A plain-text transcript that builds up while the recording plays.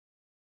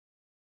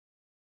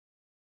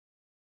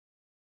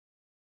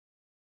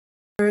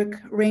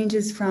work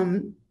ranges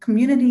from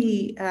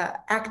community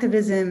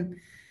activism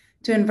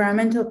to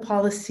environmental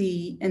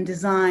policy and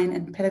design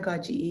and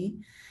pedagogy.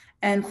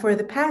 And for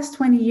the past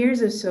 20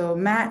 years or so,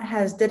 Matt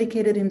has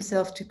dedicated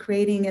himself to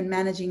creating and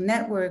managing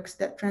networks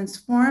that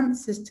transform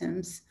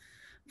systems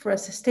for a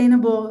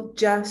sustainable,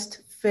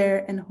 just,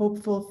 fair, and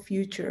hopeful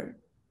future.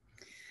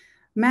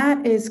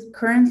 Matt is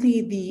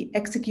currently the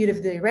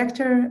executive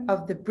director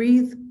of the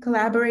Breathe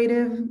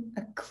Collaborative,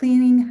 a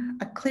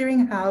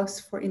clearinghouse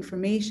for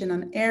information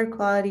on air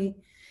quality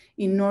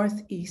in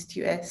Northeast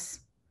US.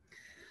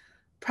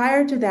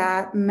 Prior to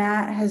that,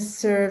 Matt has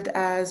served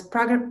as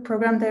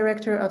program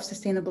director of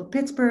Sustainable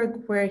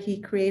Pittsburgh, where he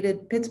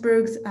created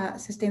Pittsburgh's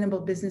Sustainable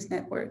Business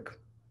Network.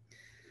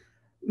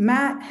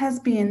 Matt has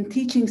been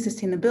teaching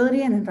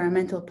sustainability and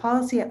environmental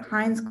policy at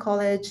Heinz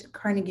College,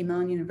 Carnegie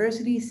Mellon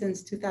University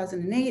since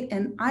 2008,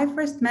 and I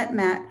first met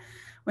Matt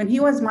when he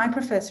was my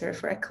professor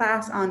for a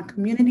class on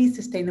community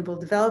sustainable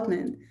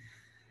development.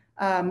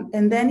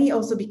 And then he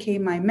also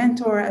became my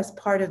mentor as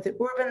part of the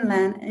Urban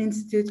Land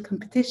Institute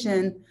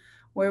competition,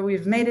 where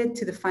we've made it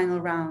to the final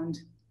round.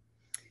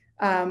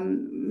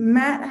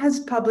 Matt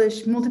has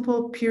published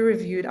multiple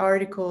peer-reviewed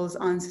articles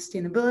on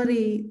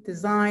sustainability,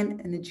 design,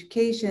 and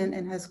education,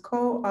 and has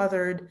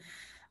co-authored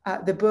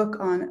the book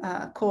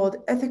called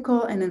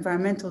Ethical and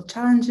Environmental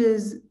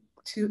Challenges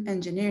to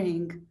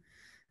Engineering.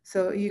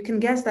 So you can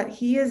guess that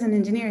he is an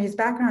engineer. His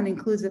background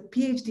includes a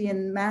PhD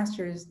and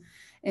master's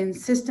in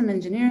system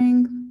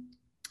engineering,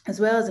 as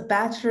well as a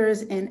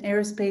bachelor's in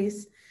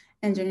aerospace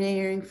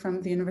engineering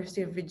from the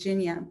University of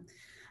Virginia.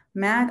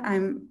 Matt,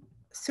 I'm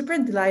super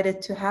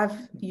delighted to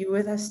have you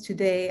with us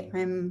today.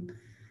 I'm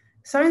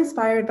so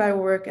inspired by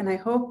work, and I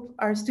hope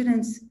our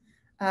students,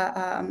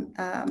 I'm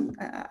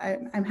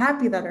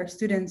happy that our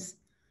students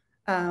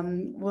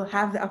will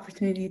have the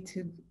opportunity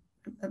to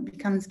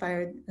become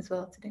inspired as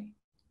well today.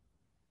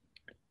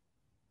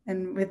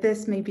 And with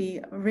this,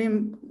 maybe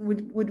Rim,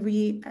 would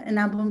we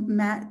enable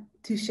Matt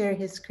to share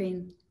his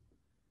screen?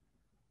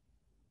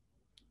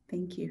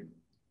 Thank you.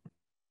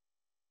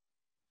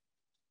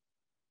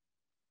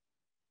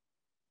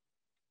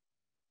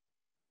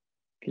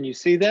 Can you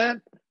see that?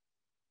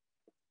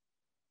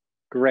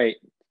 Great.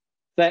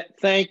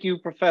 Thank you,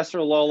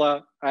 Professor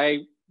Lola.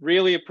 I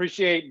really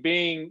appreciate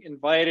being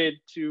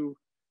invited to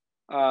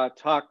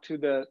talk to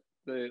the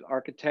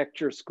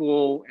architecture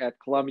school at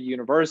Columbia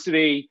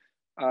University.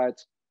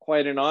 It's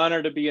quite an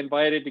honor to be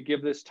invited to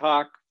give this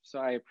talk, so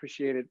I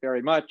appreciate it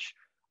very much.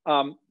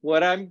 The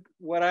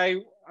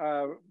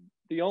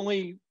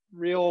only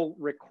real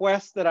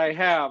request that I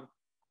have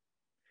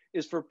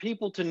is for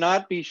people to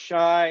not be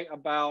shy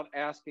about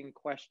asking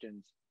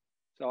questions.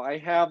 So I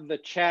have the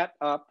chat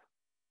up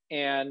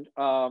and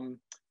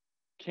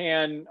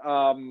can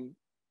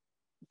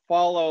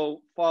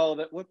follow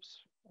that.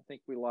 Whoops, I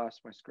think we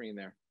lost my screen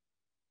there.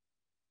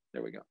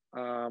 There we go.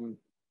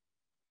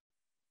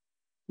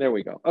 There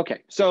we go.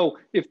 Okay, so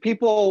if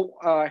people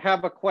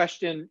have a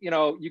question,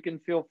 you can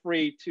feel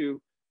free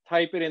to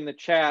type it in the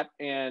chat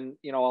and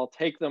I'll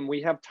take them.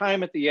 We have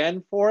time at the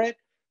end for it.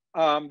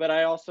 But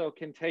I also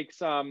can take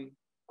some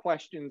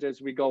questions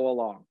as we go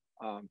along.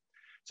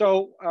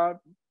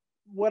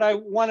 What I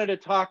wanted to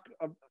talk,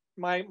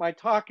 my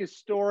talk is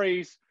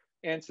stories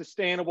and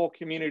sustainable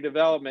community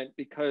development,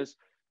 because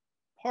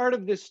part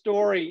of this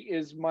story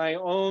is my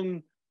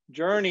own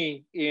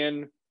journey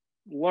in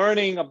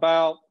learning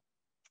about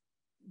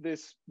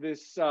this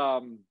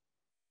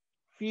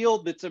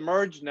field that's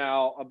emerged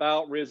now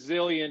about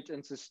resilient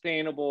and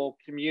sustainable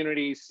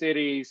communities,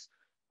 cities,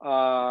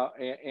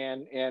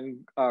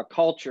 and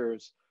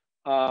cultures.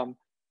 And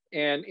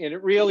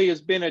it really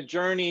has been a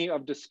journey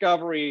of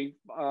discovery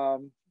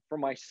for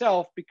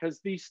myself, because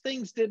these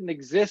things didn't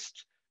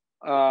exist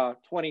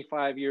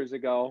 25 years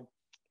ago.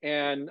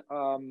 And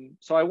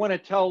so I want to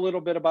tell a little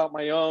bit about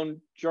my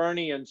own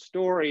journey and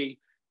story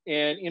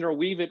and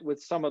interweave it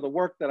with some of the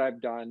work that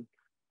I've done.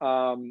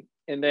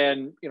 And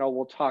then,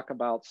 we'll talk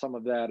about some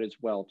of that as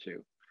well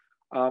too.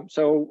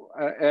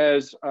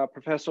 As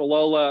Professor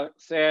Lola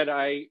said,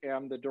 I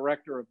am the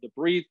director of the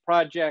Breathe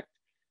Project.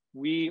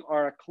 We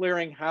are a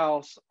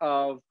clearinghouse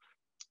of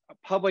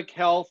public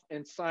health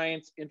and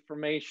science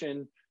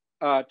information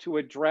to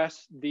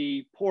address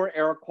the poor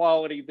air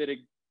quality that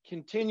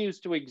continues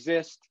to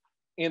exist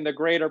in the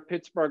greater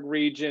Pittsburgh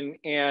region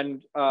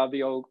and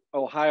the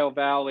Ohio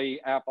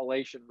Valley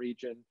Appalachian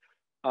region.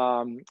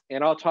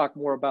 And I'll talk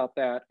more about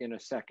that in a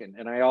second.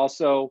 And I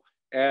also,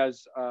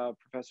 as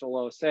Professor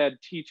Lola said,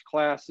 teach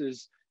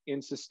classes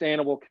in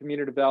sustainable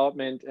community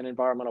development and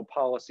environmental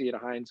policy at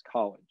Heinz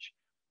College.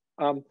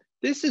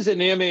 This is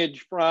an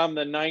image from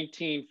the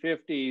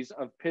 1950s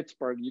of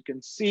Pittsburgh. You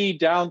can see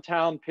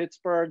downtown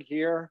Pittsburgh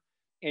here,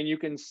 and you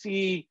can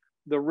see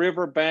the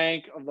river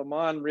bank of the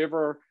Mon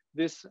River.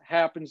 This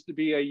happens to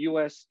be a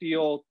US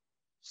Steel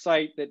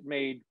site that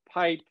made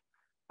pipe.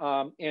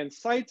 And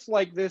sites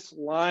like this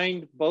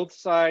lined both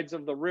sides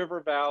of the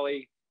river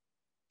valley,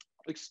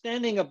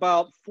 extending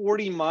about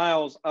 40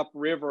 miles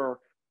upriver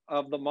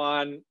of the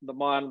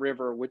Mon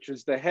River, which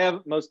is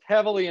the most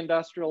heavily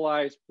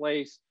industrialized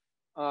place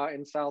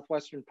in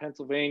southwestern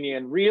Pennsylvania,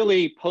 and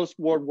really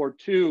post-World War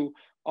II,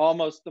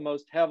 almost the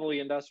most heavily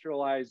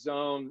industrialized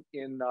zone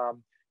in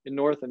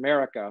North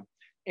America.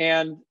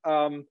 And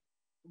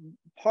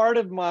part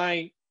of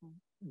my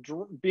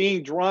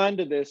being drawn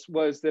to this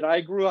was that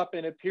I grew up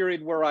in a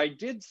period where I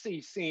did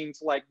see scenes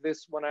like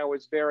this when I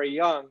was very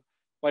young,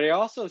 but I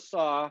also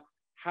saw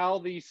how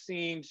these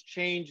scenes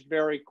changed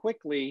very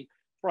quickly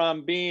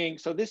from being,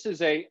 so this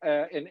is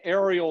an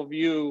aerial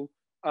view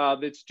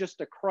that's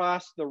just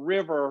across the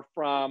river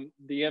from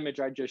the image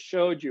I just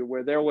showed you,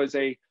 where there was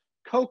a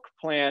coke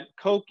plant.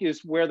 Coke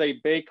is where they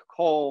bake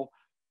coal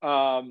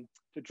to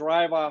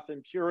drive off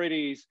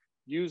impurities,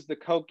 use the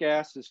coke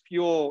gas as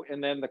fuel,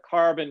 and then the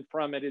carbon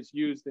from it is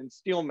used in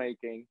steel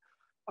making.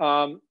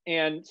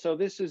 And so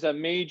this is a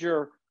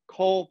major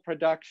coal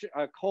production,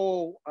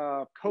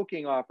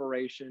 coking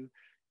operation.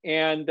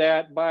 And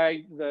that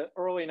by the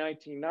early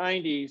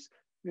 1990s,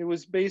 it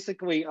was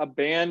basically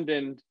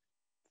abandoned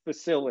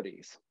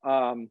facilities.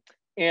 And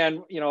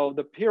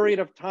the period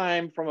of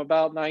time from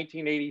about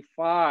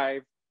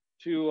 1985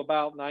 to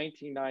about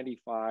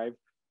 1995,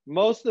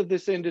 most of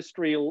this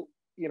industry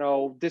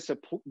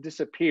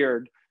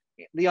disappeared.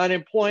 The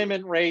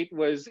unemployment rate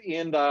was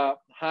in the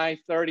high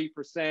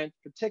 30%,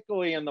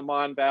 particularly in the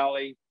Mon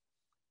Valley.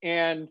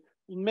 And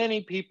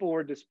many people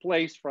were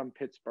displaced from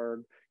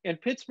Pittsburgh. And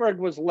Pittsburgh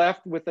was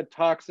left with a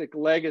toxic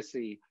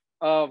legacy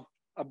of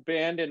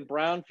abandoned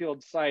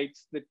brownfield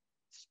sites that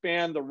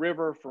span the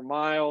river for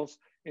miles.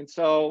 And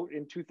so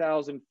in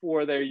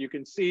 2004 there, you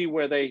can see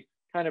where they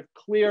kind of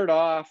cleared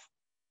off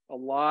a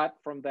lot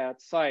from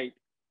that site.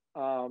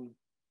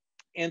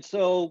 And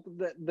so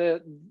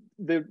the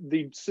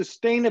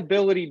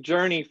sustainability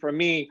journey for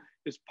me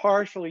is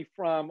partially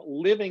from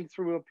living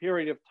through a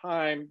period of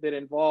time that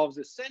involves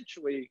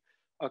essentially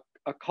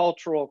a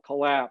cultural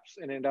collapse,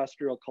 an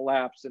industrial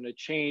collapse, and a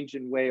change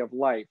in way of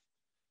life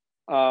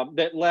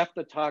that left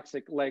a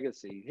toxic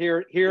legacy.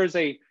 Here's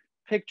a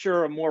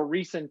picture of more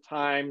recent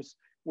times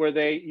where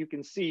you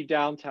can see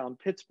downtown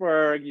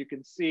Pittsburgh, you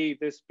can see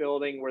this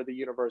building where the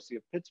University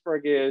of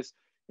Pittsburgh is,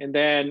 and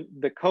then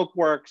the Coke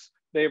Works,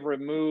 they've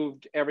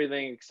removed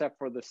everything except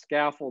for the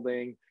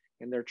scaffolding,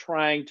 and they're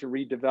trying to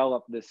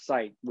redevelop this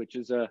site, which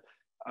is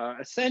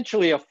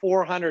essentially a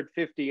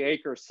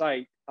 450-acre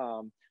site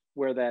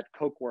where that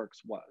Coke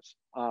Works was.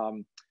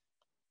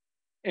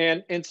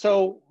 And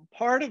so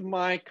part of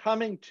my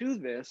coming to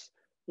this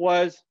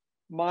was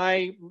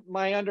my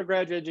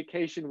undergraduate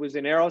education was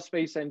in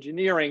aerospace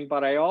engineering,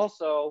 but I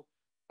also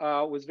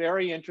was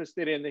very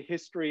interested in the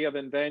history of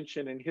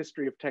invention and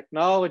history of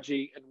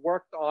technology, and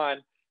worked on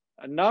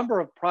a number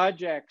of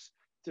projects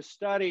to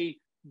study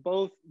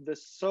both the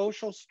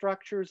social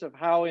structures of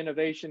how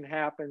innovation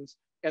happens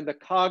and the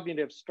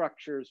cognitive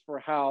structures for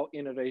how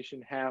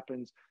innovation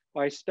happens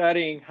by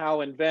studying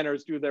how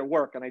inventors do their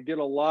work. And I did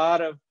a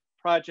lot of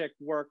project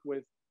work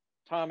with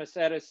Thomas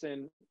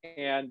Edison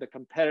and the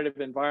competitive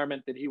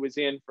environment that he was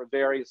in for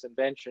various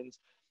inventions.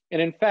 And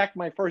in fact,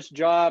 my first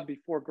job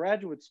before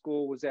graduate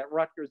school was at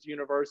Rutgers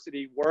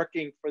University,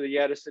 working for the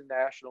Edison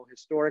National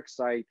Historic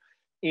Site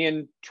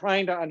in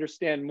trying to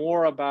understand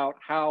more about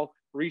how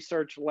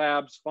research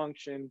labs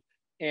function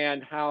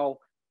and how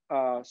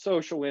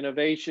social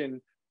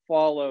innovation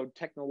followed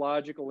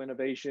technological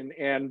innovation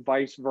and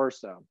vice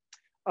versa.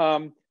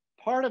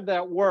 Part of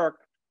that work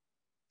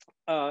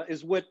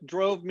is what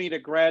drove me to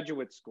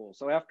graduate school.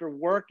 So after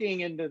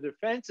working in the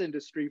defense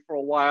industry for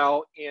a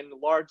while in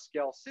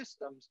large-scale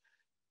systems,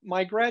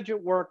 my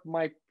graduate work,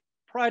 my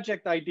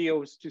project idea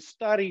was to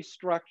study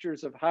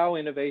structures of how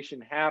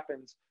innovation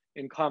happens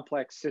in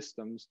complex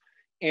systems.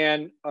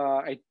 And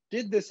I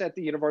did this at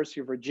the University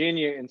of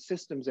Virginia in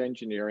systems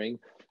engineering.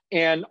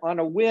 And on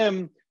a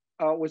whim,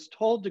 was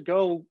told to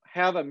go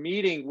have a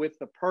meeting with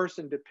the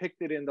person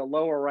depicted in the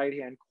lower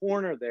right-hand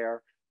corner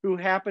there, who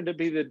happened to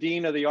be the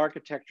dean of the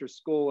architecture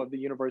school of the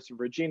University of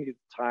Virginia at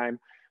the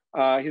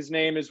time. His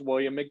name is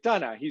William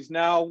McDonough. He's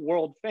now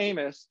world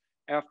famous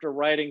after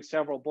writing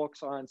several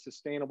books on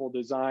sustainable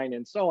design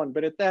and so on.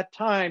 But at that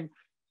time,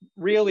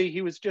 really,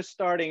 he was just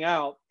starting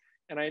out.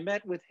 And I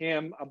met with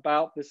him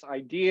about this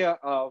idea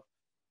of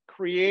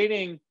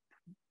creating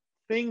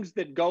things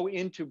that go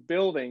into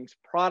buildings,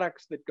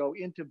 products that go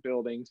into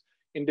buildings,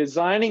 and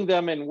designing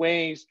them in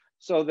ways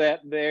so that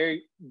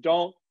they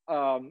don't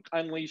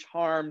unleash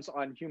harms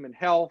on human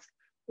health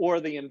or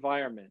the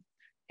environment.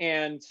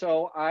 And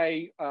so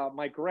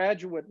my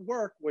graduate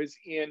work was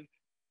in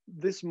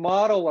this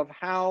model of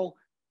how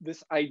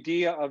this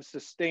idea of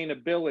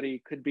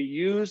sustainability could be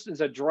used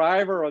as a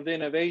driver of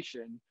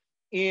innovation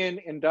in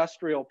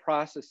industrial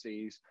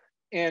processes.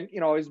 And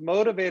I was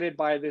motivated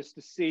by this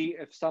to see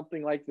if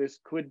something like this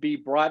could be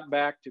brought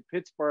back to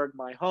Pittsburgh,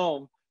 my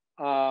home,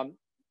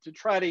 to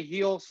try to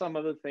heal some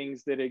of the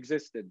things that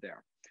existed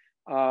there.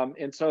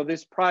 And so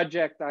this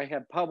project, I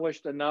had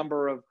published a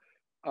number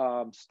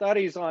of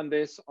studies on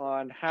this,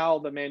 on how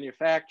the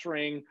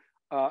manufacturing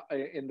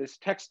in this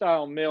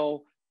textile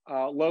mill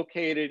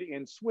located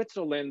in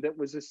Switzerland that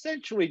was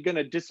essentially going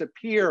to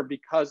disappear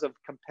because of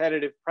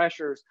competitive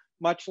pressures,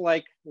 much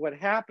like what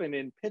happened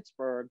in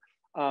Pittsburgh,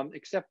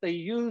 except they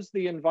used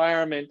the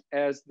environment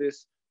as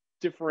this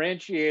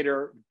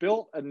differentiator,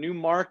 built a new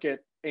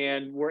market,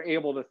 and were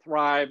able to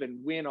thrive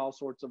and win all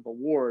sorts of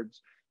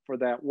awards for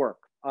that work.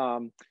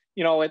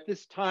 You know, at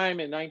this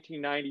time in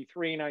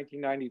 1993,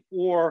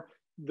 1994,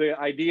 the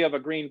idea of a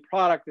green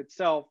product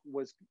itself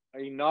was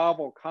a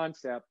novel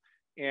concept,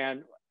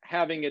 and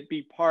having it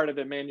be part of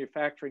a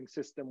manufacturing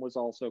system was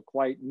also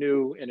quite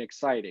new and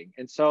exciting.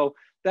 And so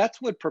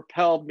that's what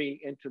propelled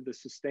me into the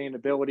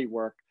sustainability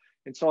work.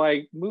 And so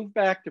I moved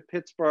back to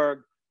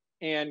Pittsburgh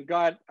and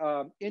got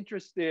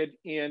interested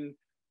in,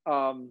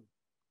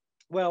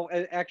 well,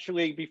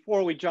 actually,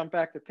 before we jump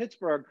back to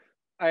Pittsburgh,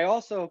 I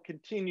also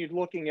continued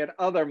looking at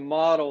other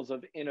models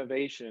of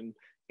innovation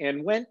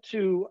and went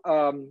to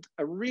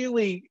a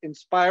really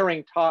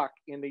inspiring talk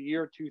in the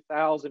year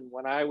 2000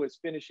 when I was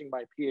finishing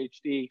my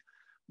PhD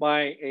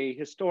by a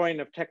historian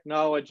of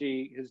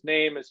technology. His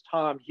name is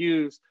Tom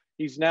Hughes.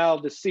 He's now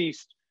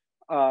deceased.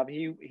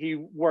 He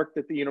worked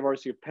at the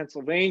University of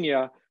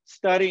Pennsylvania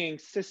studying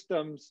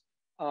systems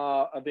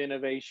of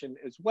innovation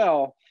as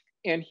well.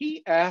 And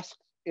he asked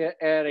at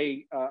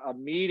a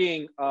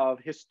meeting of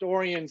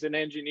historians and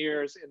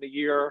engineers in the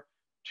year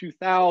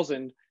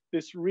 2000,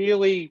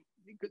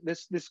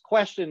 this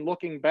question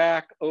looking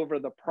back over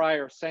the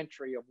prior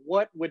century of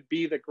what would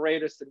be the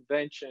greatest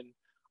invention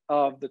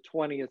of the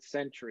 20th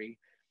century.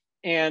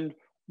 And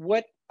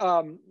what,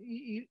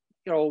 you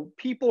know,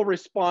 people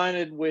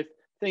responded with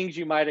things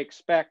you might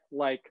expect,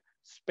 like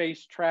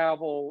space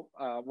travel,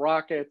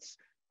 rockets,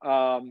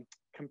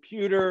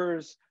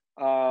 computers,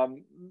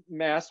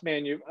 mass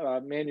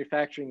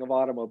manufacturing of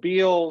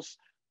automobiles,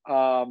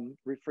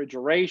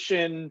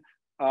 refrigeration,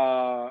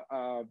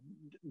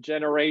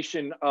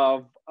 generation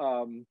of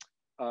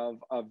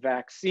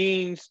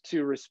vaccines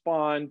to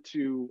respond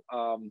to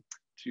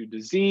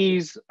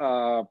disease,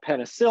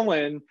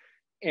 penicillin.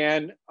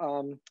 And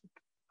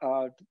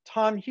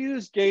Tom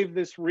Hughes gave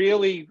this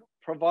really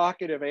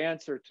provocative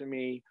answer to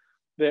me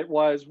that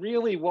was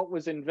really what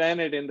was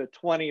invented in the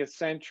 20th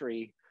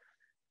century.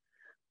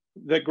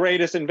 The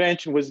greatest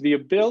invention was the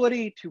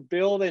ability to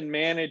build and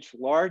manage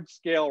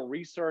large-scale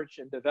research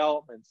and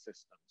development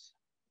systems.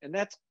 And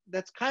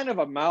that's kind of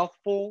a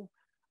mouthful,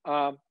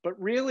 but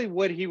really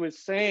what he was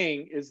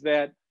saying is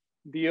that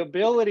the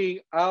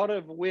ability out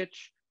of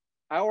which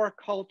our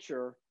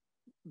culture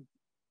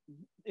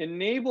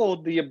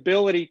enabled the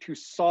ability to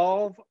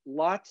solve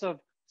lots of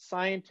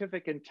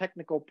scientific and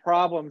technical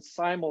problems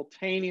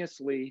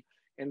simultaneously,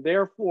 and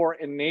therefore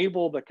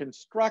enable the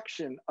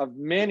construction of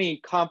many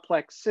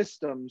complex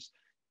systems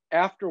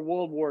after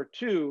World War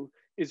II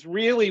is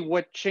really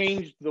what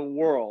changed the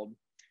world.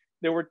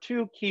 There were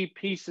two key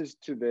pieces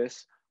to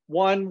this.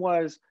 One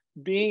was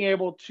being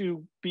able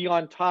to be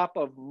on top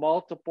of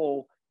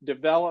multiple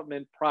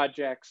development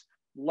projects,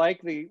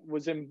 like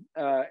was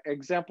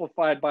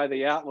exemplified by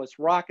the Atlas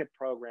rocket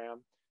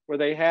program, where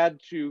they had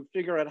to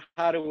figure out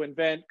how to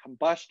invent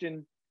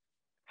combustion,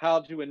 how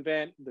to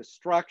invent the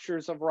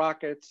structures of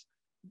rockets,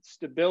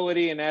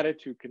 stability and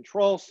attitude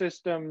control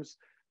systems,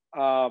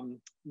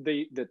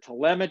 the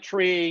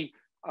telemetry,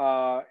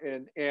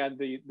 and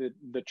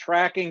the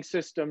tracking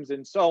systems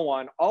and so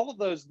on. All of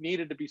those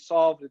needed to be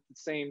solved at the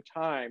same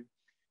time.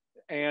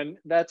 And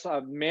that's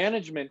a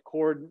management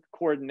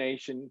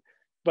coordination,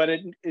 but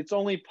it's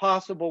only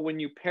possible when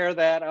you pair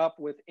that up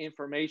with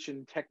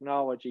information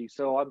technology.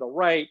 So on the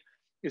right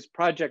is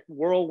Project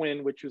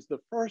Whirlwind, which was the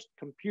first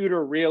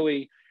computer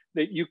really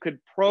that you could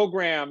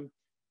program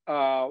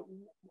all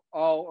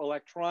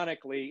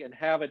electronically and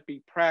have it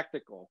be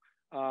practical.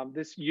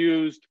 This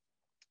used,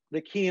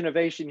 the key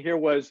innovation here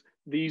was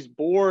these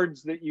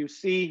boards that you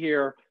see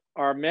here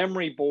are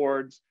memory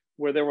boards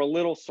where there were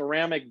little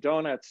ceramic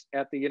donuts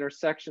at the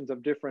intersections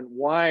of different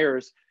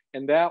wires,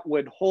 and that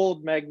would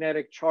hold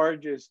magnetic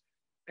charges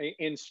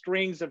in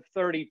strings of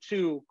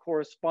 32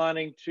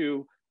 corresponding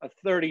to a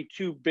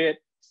 32-bit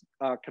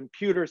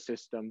computer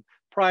system.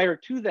 Prior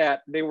to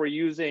that, they were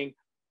using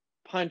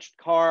punched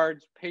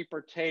cards,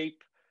 paper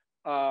tape,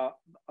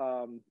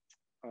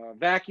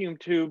 vacuum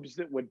tubes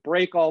that would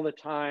break all the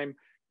time.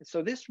 And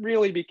so this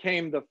really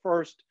became the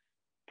first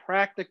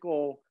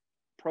practical,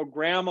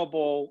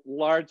 programmable,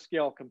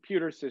 large-scale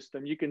computer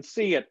system. You can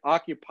see it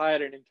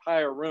occupied an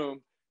entire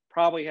room,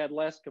 probably had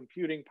less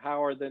computing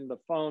power than the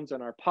phones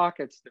in our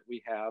pockets that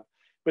we have.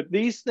 But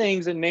these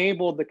things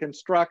enabled the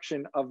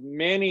construction of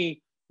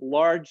many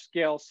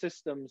large-scale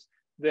systems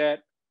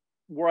that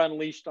were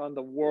unleashed on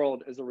the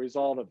world as a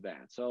result of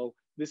that. So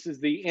this is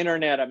the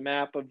internet, a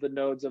map of the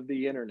nodes of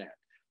the internet.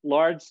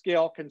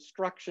 Large-scale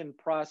construction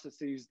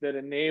processes that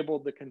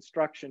enabled the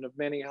construction of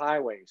many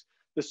highways.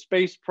 The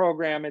space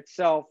program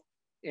itself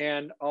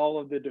and all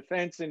of the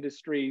defense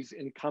industries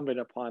incumbent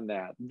upon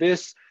that.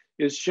 This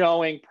is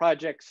showing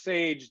Project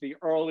SAGE, the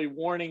early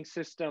warning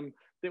system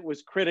that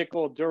was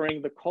critical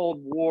during the Cold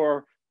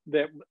War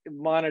that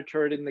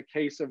monitored in the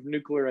case of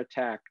nuclear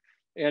attack,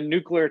 and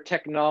nuclear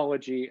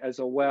technology as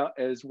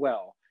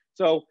well.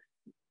 So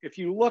if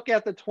you look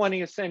at the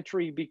 20th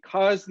century,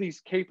 because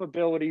these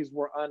capabilities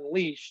were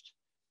unleashed,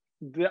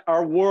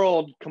 our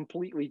world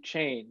completely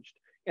changed.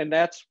 And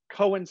that's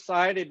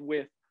coincided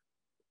with,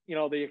 you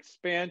know, the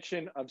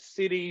expansion of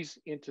cities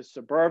into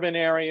suburban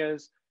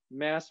areas,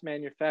 mass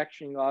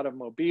manufacturing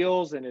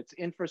automobiles and its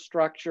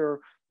infrastructure,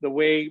 the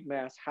way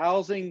mass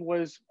housing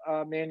was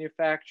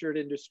manufactured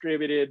and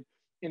distributed.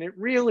 And it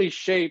really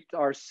shaped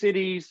our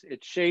cities,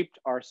 it shaped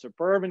our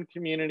suburban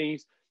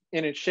communities,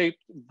 and it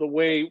shaped the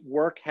way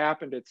work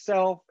happened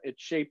itself, it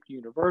shaped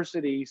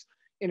universities,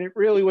 and it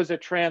really was a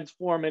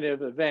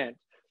transformative event.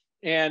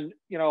 And,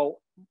 you know,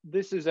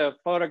 this is a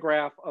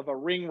photograph of a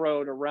ring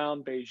road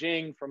around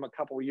Beijing from a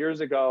couple of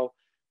years ago.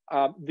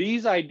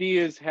 These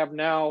ideas have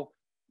now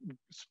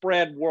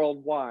spread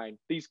worldwide.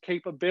 These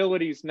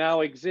capabilities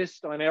now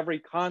exist on every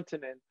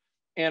continent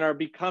and are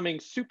becoming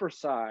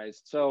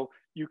supersized. So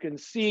you can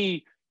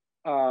see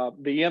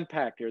the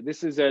impact here.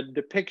 This is a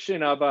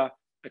depiction of a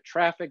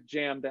traffic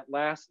jam that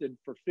lasted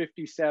for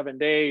 57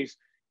 days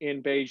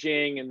in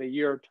Beijing in the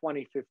year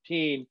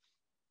 2015,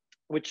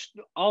 which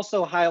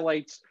also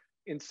highlights,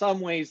 in some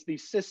ways,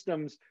 these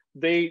systems,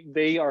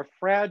 they are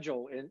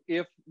fragile, and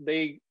if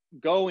they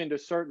go into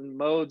certain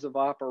modes of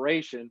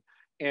operation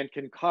and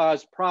can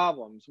cause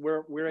problems.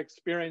 We're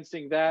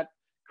experiencing that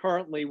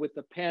currently with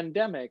the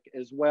pandemic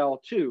as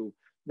well too,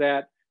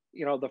 that,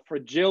 you know, the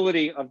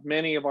fragility of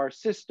many of our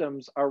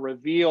systems are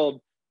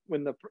revealed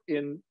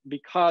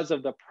because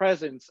of the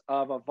presence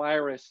of a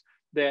virus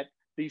that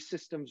these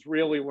systems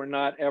really were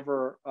not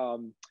ever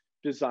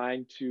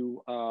designed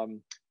to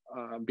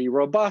be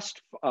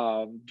robust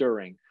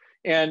during.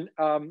 And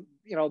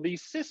you know,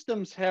 these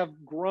systems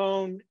have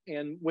grown,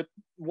 and with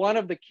one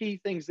of the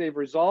key things they've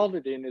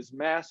resulted in is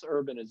mass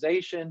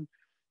urbanization.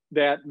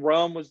 That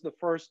Rome was the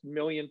first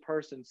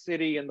million-person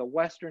city in the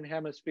Western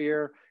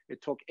Hemisphere.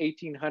 It took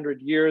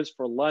 1,800 years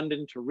for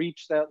London to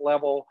reach that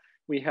level.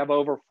 We have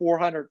over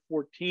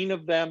 414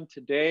 of them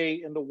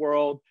today in the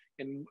world,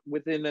 and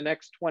within the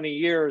next 20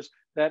 years,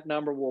 that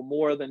number will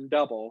more than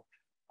double.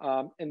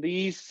 And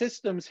these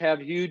systems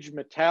have huge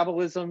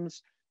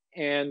metabolisms.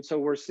 And so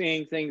we're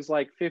seeing things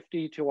like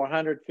 50 to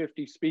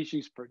 150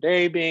 species per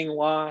day being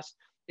lost,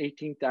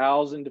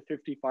 18,000 to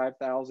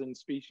 55,000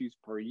 species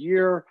per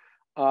year.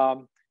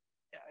 You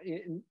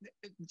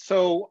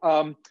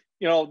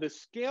know, the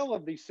scale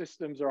of these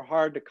systems are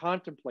hard to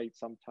contemplate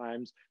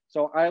sometimes.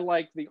 So I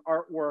like the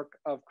artwork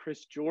of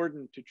Chris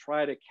Jordan to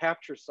try to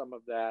capture some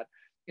of that.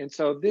 And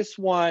so this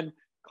one,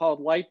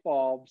 called Light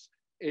Bulbs,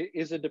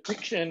 is a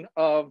depiction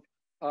of,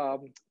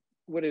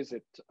 what is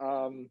it?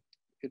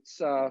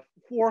 It's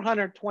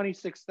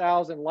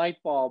 426,000 light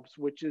bulbs,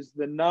 which is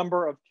the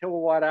number of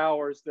kilowatt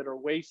hours that are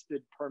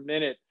wasted per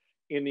minute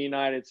in the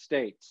United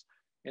States.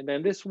 And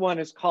then this one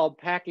is called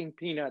Packing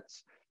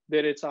Peanuts,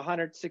 that it's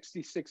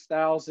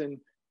 166,000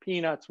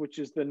 peanuts, which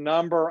is the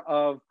number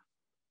of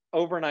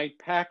overnight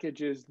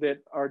packages that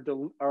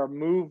are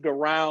moved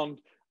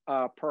around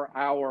per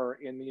hour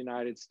in the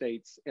United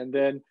States. And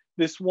then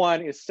this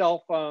one is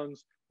cell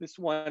phones. This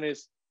one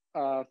is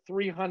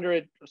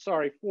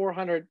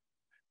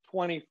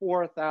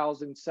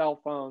 424,000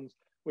 cell phones,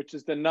 which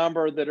is the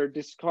number that are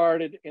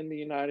discarded in the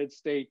United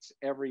States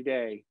every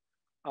day.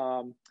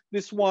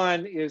 This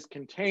one is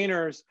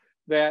containers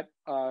that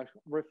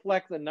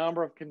reflect the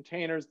number of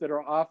containers that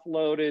are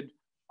offloaded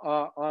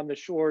on the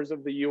shores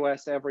of the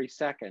US every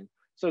second.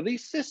 So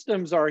these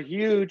systems are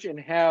huge and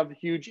have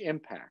huge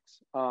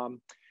impacts.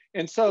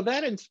 And so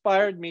that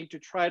inspired me to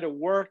try to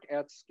work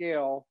at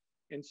scale.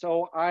 And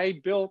so I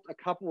built a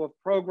couple of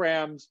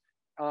programs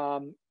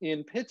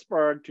in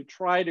Pittsburgh to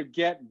try to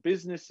get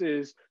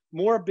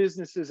more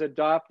businesses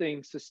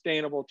adopting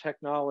sustainable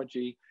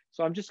technology.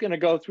 So I'm just going to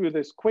go through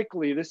this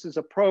quickly. This is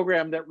a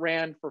program that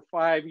ran for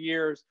 5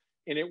 years,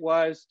 and it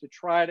was to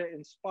try to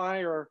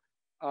inspire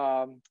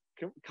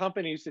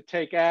companies to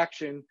take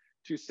action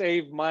to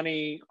save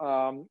money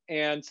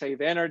and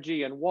save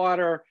energy and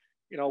water.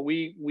 You know,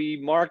 we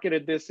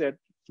marketed this. At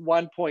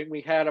one point,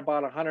 we had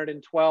about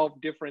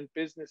 112 different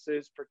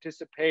businesses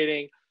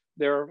participating.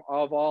 They're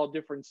of all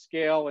different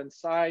scale and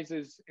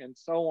sizes and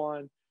so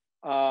on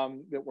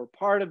that were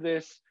part of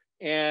this.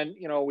 And,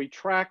 you know, we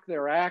tracked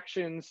their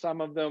actions. Some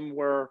of them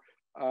were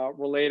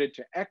related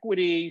to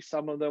equity.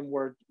 Some of them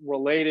were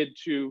related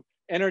to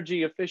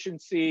energy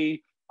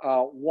efficiency,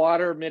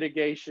 water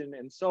mitigation,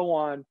 and so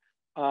on.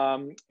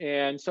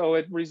 And so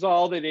it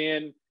resulted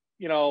in,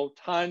 you know,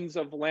 tons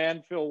of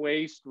landfill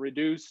waste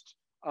reduced.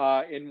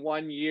 In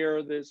 1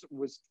 year, this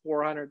was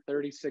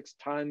 436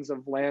 tons of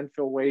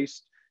landfill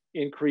waste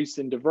increase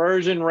in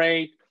diversion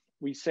rate.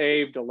 We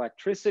saved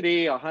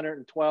electricity,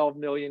 112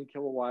 million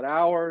kilowatt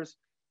hours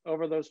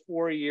over those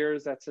 4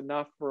 years. That's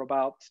enough for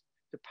to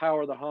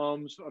power the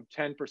homes of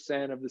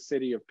 10% of the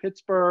city of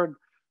Pittsburgh,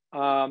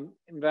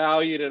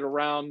 valued at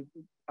around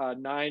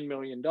 $9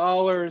 million.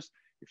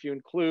 If you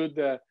include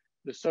the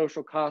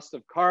social cost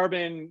of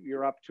carbon,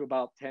 you're up to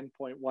about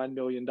 $10.1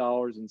 million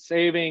in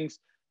savings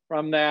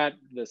from that.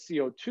 The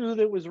CO2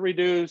 that was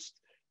reduced,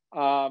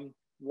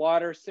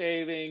 water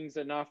savings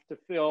enough to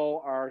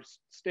fill our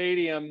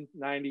stadium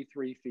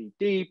 93 feet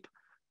deep,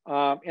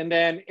 and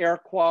then air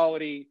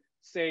quality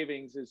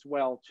savings as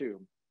well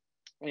too.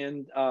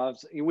 And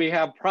we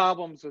have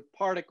problems with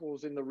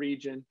particles in the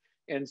region.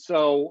 And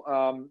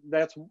so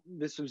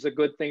this was a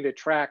good thing to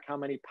track how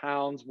many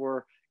pounds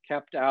were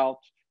kept out.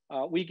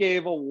 We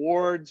gave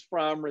awards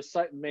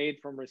made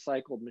from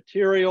recycled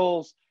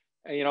materials,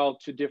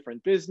 to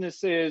different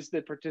businesses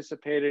that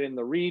participated in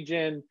the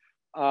region,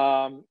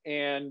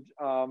 and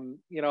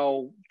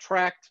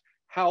tracked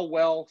how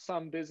well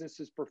some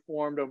businesses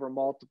performed over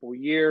multiple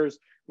years,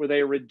 where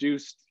they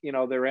reduced,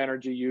 their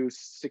energy use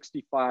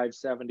 65,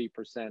 70%,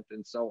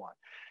 and so on.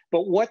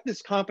 But what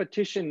this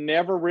competition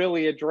never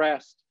really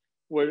addressed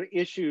were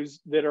issues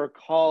that are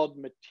called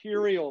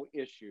material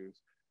issues.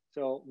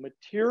 So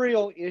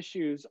material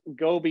issues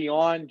go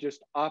beyond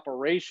just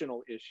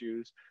operational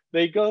issues.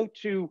 They go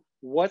to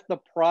what the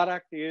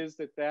product is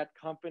that that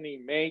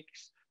company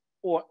makes,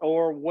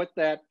 or what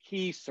that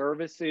key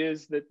service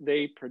is that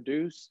they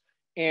produce.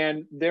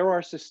 And there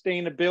are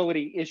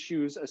sustainability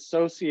issues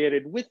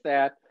associated with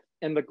that.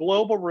 And the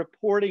Global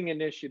Reporting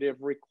Initiative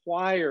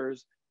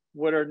requires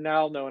what are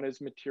now known as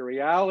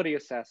materiality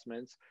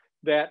assessments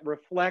that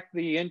reflect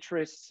the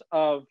interests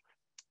of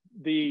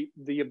the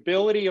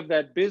ability of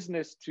that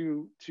business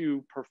to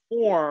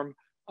perform,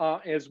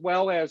 as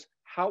well as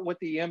what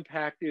the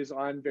impact is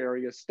on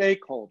various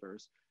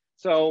stakeholders.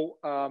 So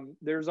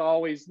there's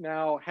always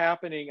now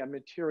happening a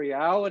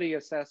materiality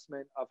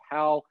assessment of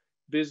how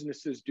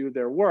businesses do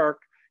their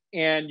work.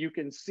 And you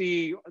can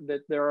see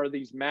that there are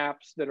these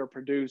maps that are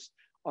produced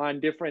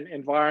on different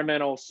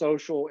environmental,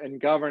 social,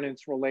 and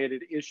governance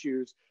related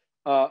issues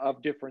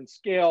of different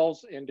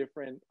scales and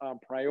different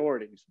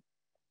priorities.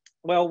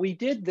 Well, we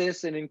did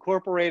this and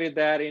incorporated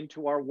that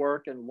into our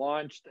work and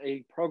launched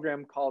a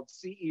program called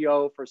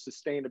CEO for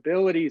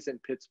Sustainabilities in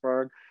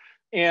Pittsburgh.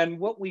 And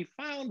what we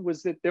found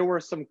was that there were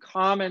some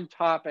common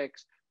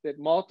topics that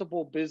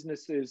multiple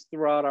businesses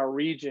throughout our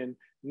region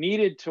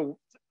needed to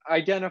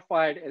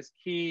identify as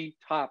key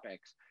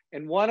topics.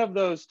 And one of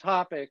those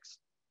topics,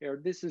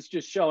 this is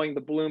just showing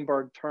the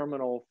Bloomberg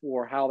terminal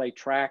for how they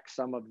track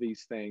some of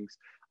these things.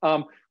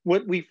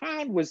 What we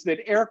found was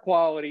that air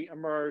quality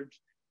emerged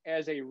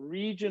as a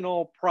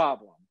regional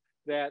problem,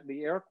 that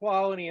the air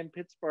quality in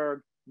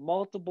Pittsburgh,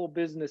 multiple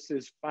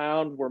businesses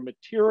found were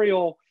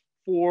material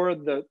for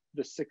the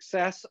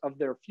success of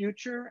their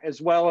future,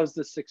 as well as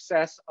the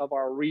success of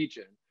our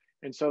region.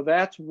 And so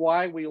that's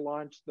why we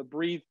launched the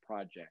Breathe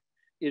Project.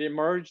 It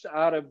emerged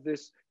out of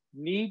this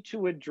need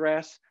to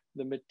address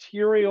the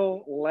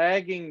material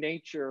lagging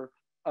nature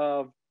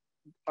of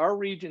our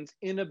region's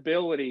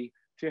inability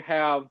to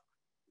have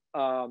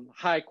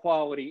high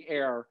quality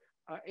air.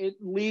 It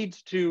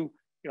leads to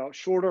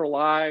shorter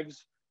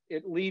lives.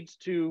 It leads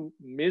to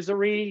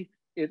misery.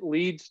 It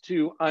leads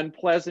to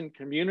unpleasant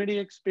community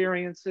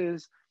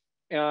experiences.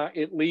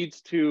 It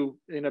leads to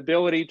an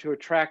ability to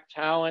attract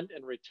talent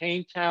and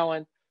retain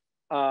talent.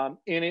 And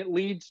it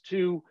leads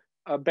to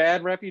a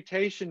bad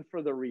reputation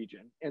for the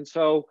region. And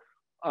so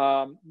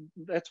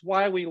that's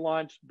why we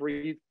launched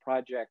Breathe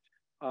Project.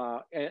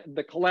 And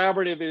the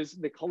collaborative is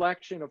the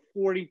collection of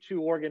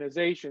 42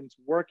 organizations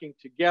working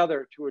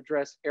together to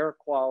address air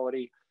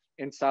quality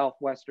in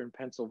southwestern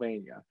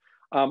Pennsylvania.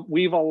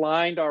 We've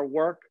aligned our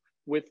work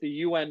with the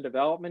UN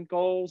Development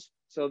Goals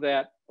so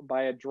that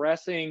by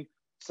addressing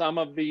some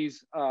of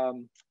these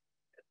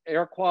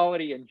air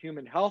quality and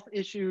human health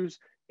issues,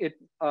 it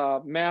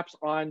maps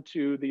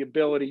onto the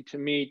ability to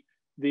meet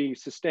the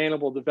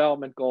Sustainable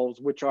Development Goals,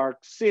 which our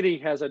city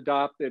has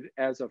adopted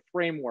as a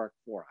framework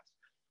for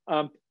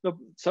us.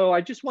 So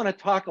I just want to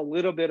talk a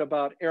little bit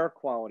about air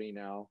quality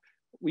now.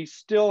 We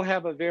still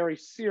have a very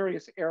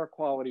serious air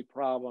quality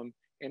problem,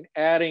 and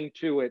adding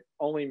to it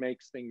only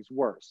makes things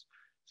worse.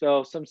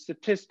 So some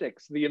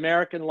statistics: the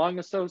American Lung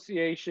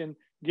Association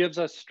gives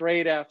us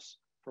straight Fs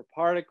for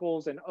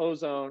particles and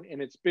ozone,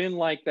 and it's been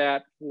like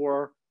that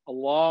for a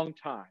long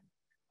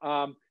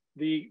time.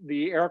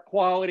 The air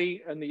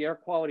quality and the air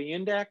quality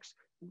index,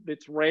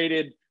 that's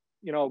rated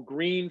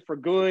green for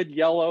good,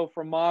 yellow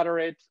for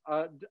moderate,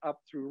 up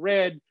through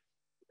red,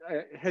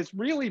 has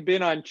really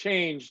been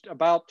unchanged.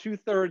 About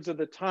 2/3 of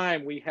the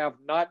time we have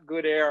not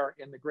good air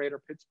in the greater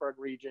Pittsburgh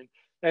region.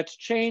 That's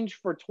changed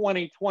for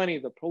 2020.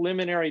 The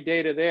preliminary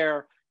data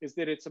there is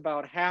that it's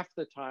about half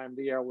the time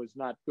the air was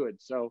not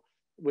good. So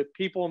with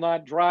people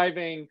not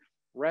driving,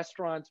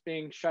 restaurants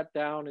being shut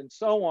down, and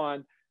so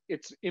on,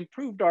 it's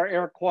improved our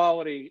air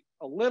quality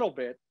a little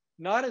bit,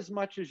 not as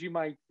much as you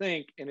might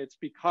think, and it's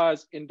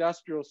because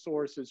industrial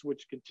sources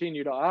which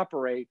continue to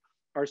operate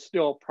are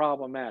still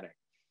problematic.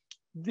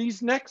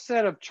 These next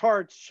set of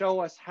charts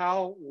show us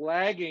how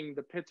lagging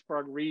the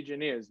Pittsburgh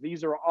region is.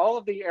 These are all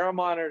of the air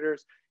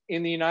monitors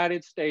in the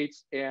United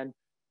States and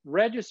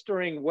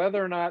registering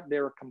whether or not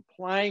they're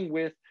complying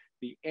with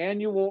the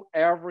annual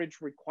average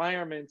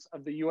requirements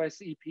of the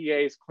US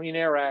EPA's Clean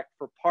Air Act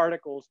for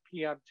particles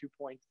PM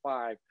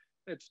 2.5.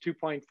 That's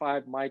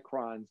 2.5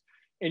 microns.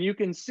 And you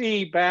can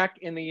see back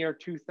in the year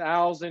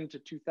 2000 to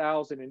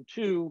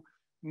 2002,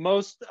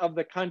 most of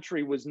the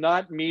country was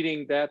not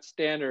meeting that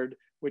standard,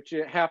 which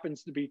it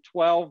happens to be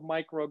 12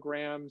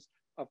 micrograms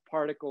of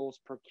particles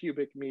per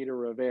cubic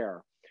meter of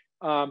air.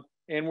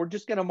 And we're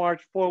just going to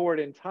march forward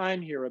in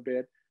time here a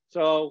bit.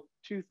 So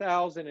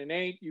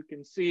 2008, you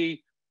can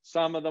see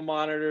some of the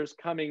monitors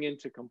coming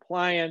into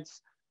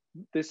compliance.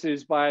 This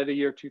is by the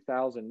year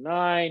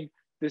 2009.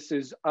 This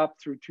is up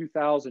through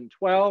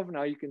 2012.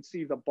 Now you can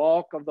see the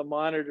bulk of the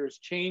monitors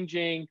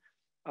changing.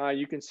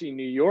 You can see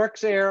New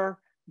York's air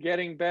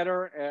getting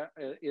better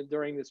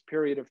during this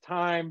period of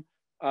time.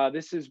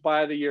 This is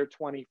by the year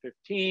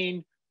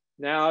 2015.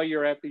 Now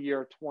you're at the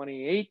year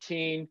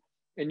 2018.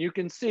 And you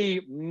can see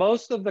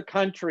most of the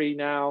country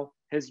now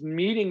is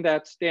meeting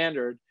that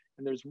standard.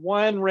 And there's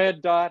one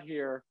red dot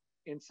here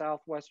in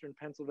southwestern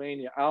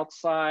Pennsylvania,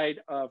 outside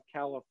of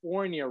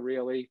California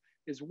really,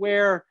 is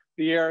where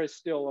the air is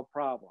still a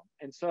problem.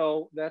 And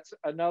so that's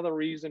another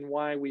reason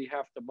why we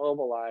have to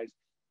mobilize.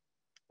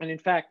 And in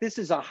fact, this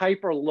is a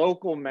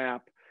hyper-local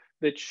map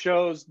that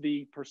shows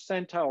the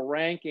percentile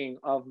ranking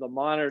of the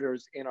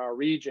monitors in our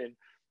region,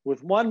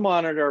 with one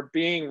monitor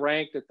being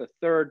ranked at the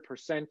 3rd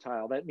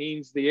percentile. That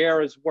means the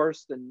air is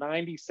worse than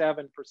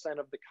 97%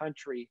 of the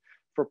country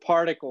for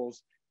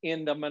particles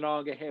in the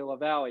Monongahela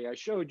Valley. I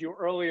showed you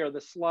earlier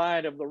the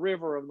slide of the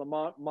river of the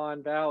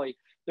Mon Valley.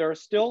 There are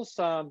still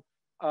some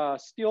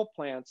steel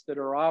plants that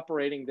are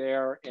operating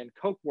there and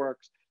coke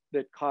works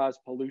that cause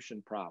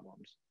pollution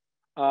problems.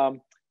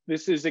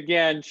 This is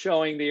again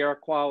showing the air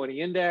quality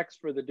index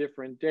for the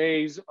different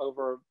days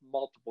over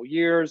multiple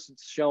years.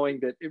 It's showing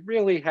that it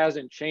really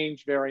hasn't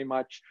changed very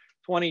much.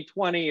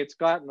 2020, it's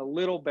gotten a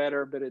little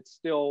better, but it's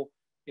still,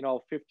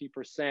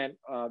 50%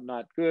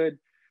 not good.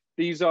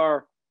 These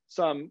are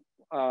some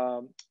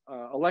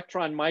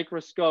electron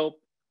microscope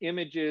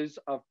images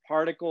of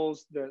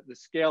particles. The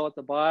scale at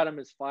the bottom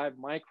is 5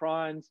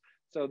 microns.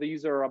 So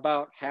these are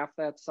about half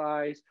that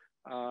size.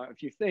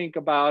 If you think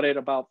about it,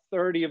 about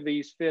 30 of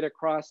these fit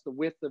across the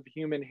width of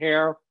human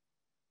hair.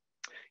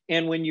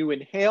 And when you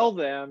inhale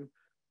them,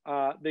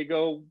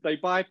 they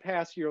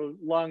bypass your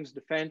lungs'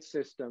 defense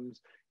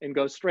systems and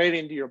go straight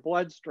into your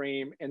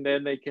bloodstream, and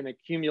then they can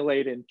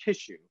accumulate in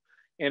tissue.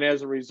 And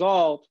as a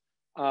result,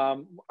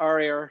 our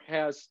air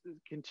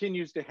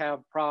continues to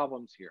have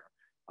problems here.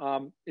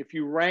 If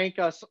you rank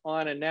us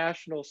on a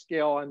national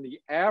scale on the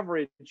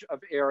average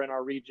of air in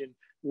our region,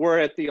 we're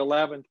at the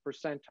 11th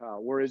percentile,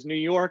 whereas New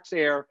York's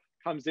air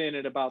comes in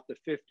at about the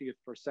 50th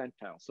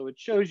percentile. So it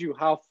shows you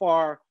how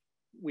far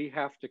we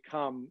have to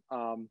come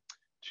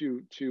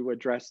to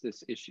address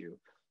this issue.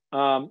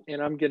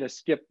 And I'm gonna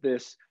skip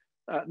this.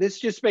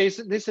 This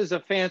is a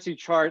fancy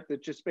chart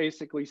that just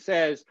basically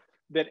says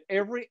that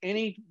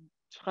any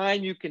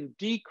time you can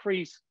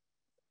decrease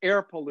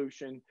air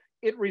pollution,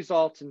 it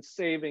results in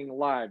saving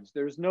lives.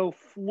 There's no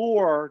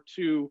floor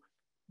to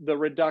the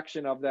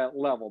reduction of that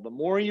level. The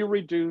more you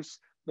reduce,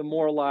 the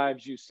more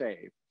lives you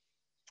save.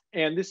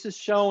 And this is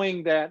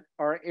showing that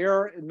our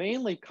air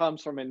mainly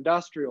comes from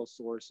industrial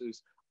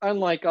sources,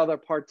 unlike other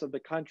parts of the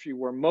country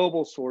where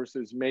mobile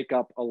sources make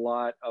up a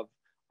lot of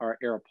our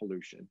air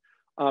pollution.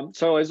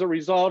 So as a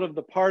result of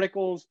the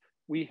particles,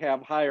 we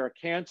have higher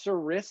cancer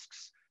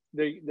risks.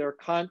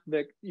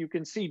 You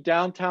can see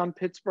downtown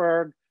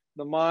Pittsburgh,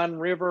 the Mon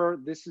River.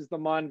 This is the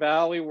Mon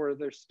Valley, where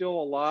there's still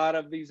a lot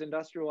of these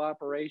industrial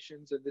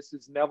operations. And this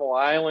is Neville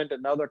Island,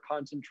 another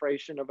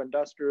concentration of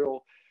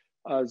industrial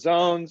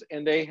zones.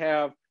 And they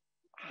have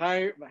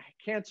high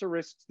cancer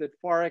risks that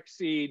far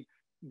exceed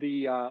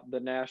the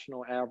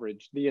national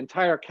average. The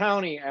entire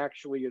county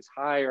actually is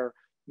higher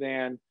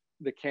than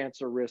the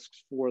cancer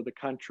risks for the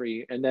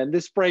country. And then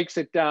this breaks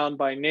it down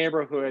by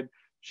neighborhood,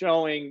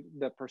 showing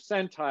the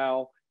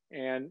percentile.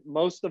 And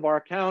most of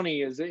our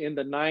county is in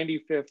the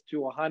 95th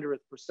to 100th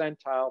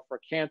percentile for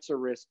cancer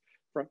risk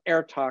from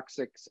air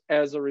toxics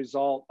as a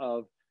result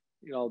of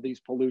these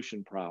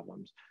pollution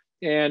problems.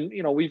 And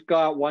we've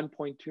got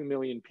 1.2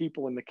 million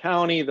people in the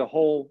county. The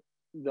whole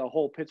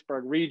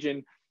Pittsburgh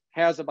region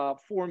has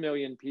about 4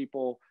 million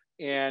people,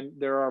 and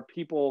there are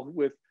people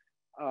with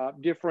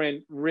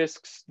different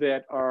risks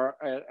that are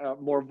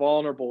more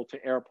vulnerable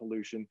to air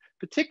pollution,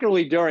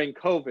 particularly during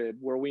COVID,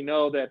 where we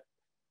know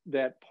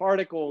that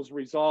particles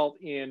result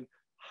in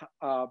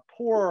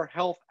poor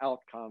health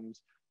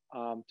outcomes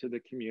to the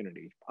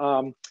community.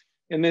 And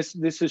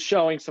this is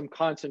showing some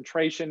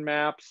concentration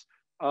maps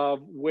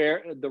of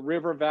where the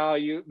river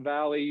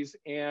valleys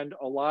and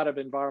a lot of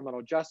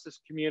environmental justice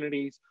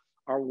communities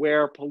are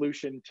where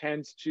pollution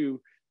tends to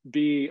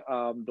be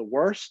the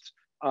worst.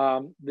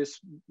 This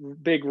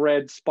big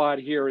red spot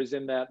here is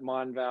in that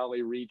Mon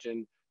Valley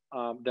region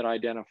that I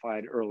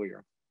identified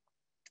earlier.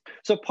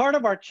 So part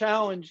of our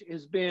challenge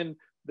has been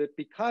that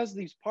because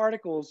these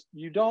particles,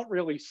 you don't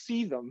really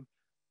see them,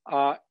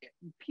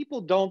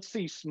 people don't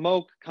see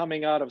smoke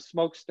coming out of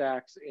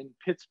smokestacks in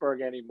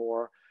Pittsburgh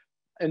anymore.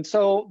 And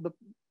so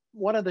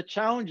one of the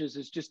challenges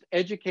is just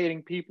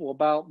educating people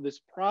about this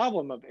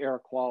problem of air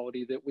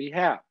quality that we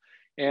have.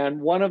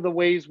 And one of the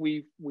ways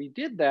we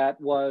did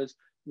that was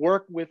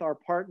work with our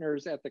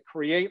partners at the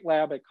Create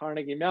Lab at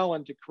Carnegie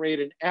Mellon to create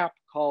an app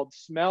called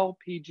Smell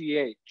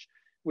PGH,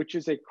 which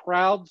is a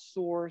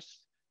crowdsourced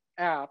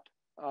app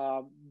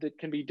that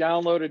can be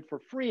downloaded for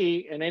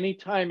free. And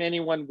anytime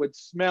anyone would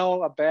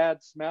smell a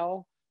bad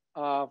smell,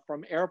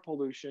 from air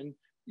pollution,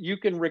 you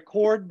can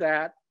record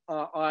that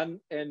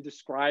and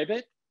describe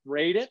it,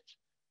 rate it,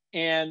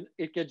 and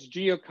it gets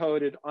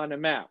geocoded on a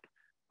map.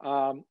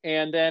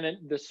 And then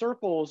the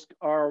circles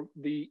are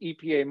the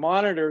EPA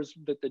monitors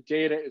that the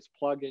data is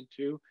plugged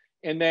into.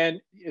 And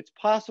then it's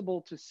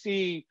possible to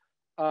see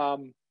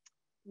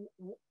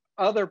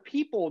other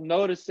people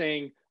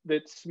noticing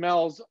that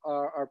smells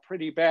are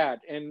pretty bad.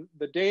 And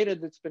the data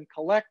that's been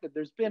collected,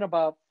 there's been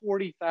about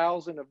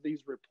 40,000 of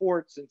these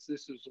reports since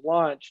this was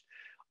launched.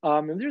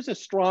 And there's a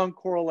strong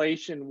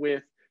correlation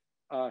with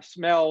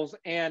smells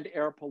and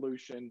air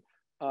pollution.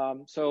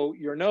 So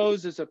your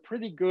nose is a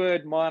pretty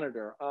good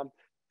monitor.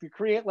 The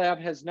Create Lab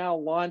has now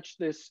launched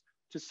this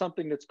to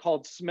something that's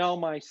called Smell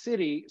My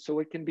City, so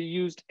it can be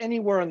used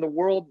anywhere in the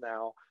world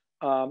now.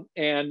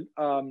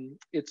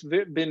 It's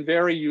been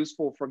very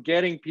useful for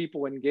getting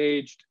people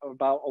engaged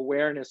about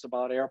awareness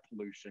about air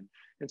pollution.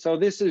 And so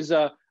this is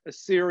a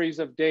series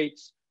of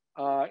dates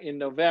in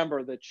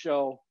November that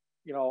show,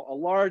 you know, a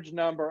large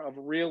number of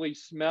really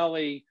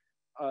smelly,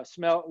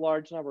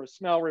 large number of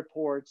smell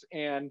reports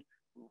and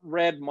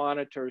red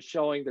monitors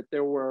showing that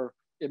there were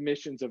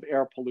emissions of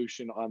air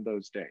pollution on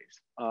those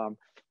days.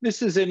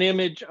 This is an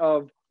image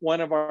of one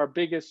of our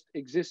biggest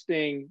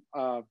existing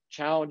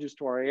challenges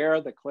to our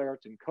air, the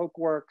Clairton Coke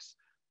Works.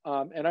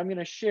 And I'm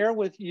gonna share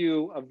with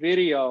you a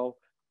video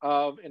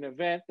of an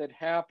event that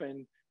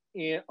happened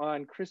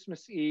on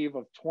Christmas Eve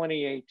of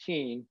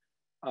 2018.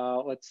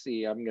 Let's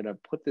see, I'm gonna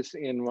put this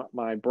in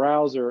my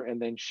browser and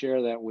then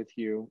share that with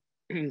you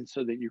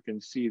so that you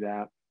can see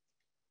that.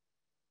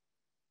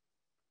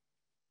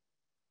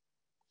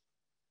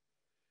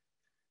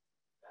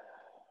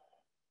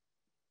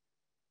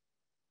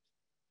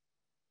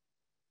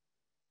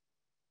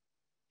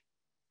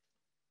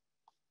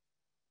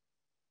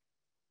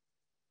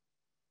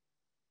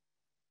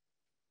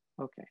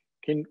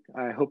 Okay,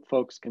 I hope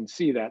folks can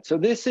see that. So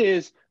this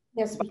is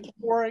Yes, we can.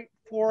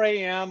 4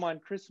 a.m. on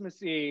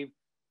Christmas Eve,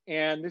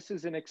 and this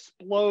is an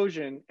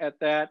explosion at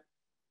that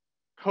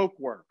Coke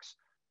Works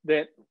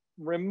that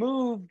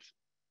removed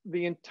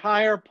the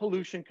entire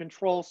pollution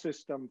control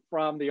system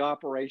from the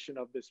operation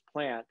of this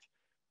plant.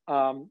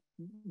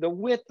 The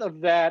width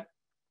of that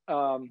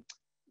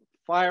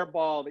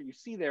fireball that you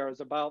see there is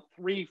about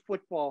 3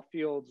 football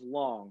fields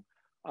long.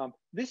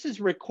 This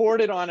is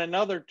recorded on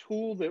another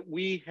tool that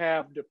we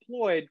have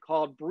deployed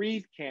called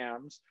Breathe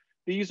Cams.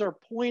 These are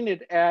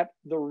pointed at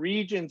the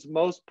region's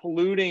most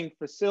polluting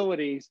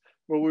facilities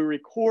where we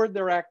record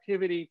their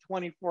activity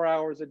 24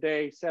 hours a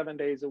day, 7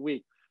 days a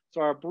week.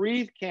 So our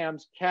Breathe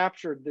Cams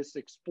captured this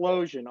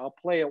explosion. I'll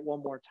play it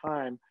one more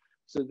time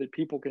so that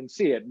people can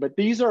see it. But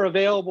these are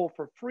available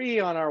for free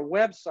on our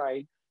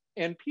website,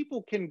 and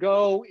people can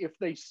go, if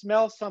they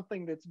smell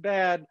something that's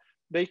bad,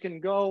 they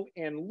can go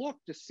and look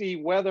to see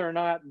whether or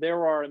not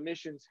there are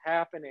emissions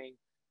happening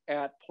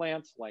at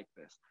plants like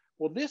this.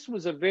 Well, this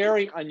was a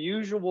very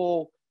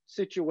unusual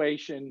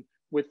situation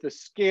with the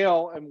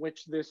scale in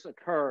which this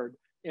occurred,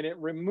 and it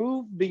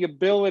removed the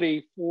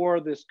ability for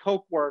this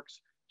Coke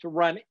Works to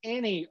run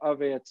any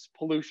of its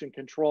pollution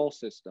control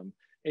system.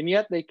 And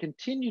yet they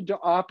continued to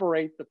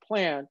operate the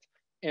plant,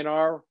 and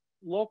our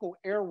local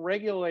air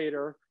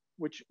regulator,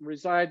 which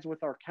resides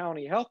with our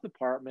county health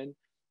department,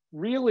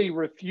 really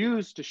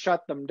refused to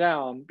shut them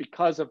down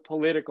because of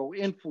political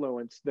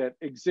influence that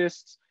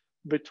exists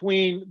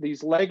between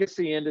these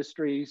legacy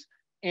industries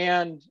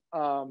and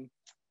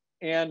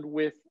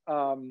with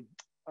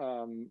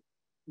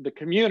the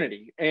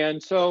community.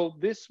 And so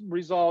this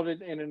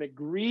resulted in an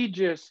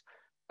egregious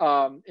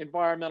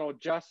environmental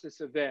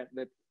justice event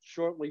that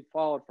shortly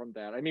followed from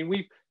that. I mean,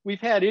 we've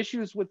had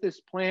issues with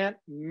this plant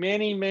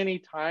many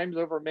times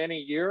over many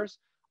years.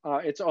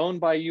 It's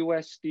owned by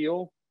US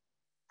Steel.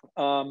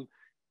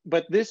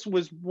 But this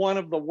was one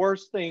of the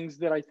worst things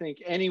that I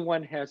think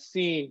anyone has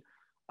seen.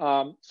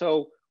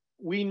 So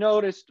we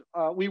noticed,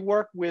 we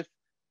work with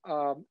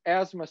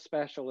asthma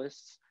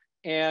specialists,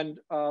 and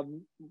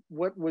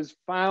what was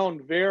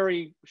found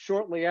very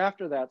shortly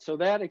after that, so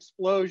that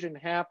explosion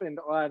happened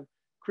on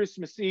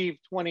Christmas Eve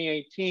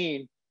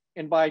 2018,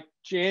 and by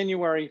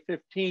January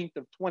 15th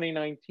of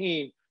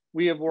 2019,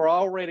 were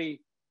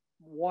already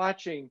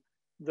watching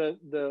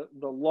the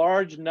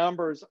large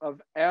numbers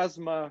of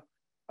asthma,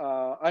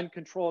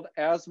 uncontrolled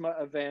asthma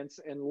events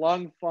and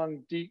lung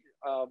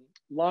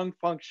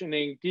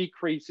functioning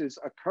decreases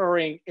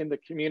occurring in the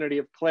community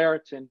of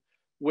Clairton,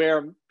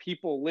 where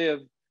people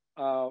live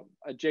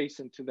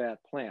adjacent to that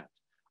plant.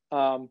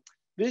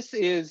 This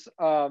is,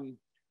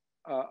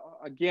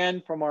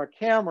 again, from our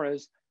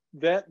cameras,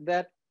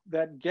 that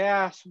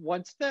gas,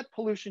 once that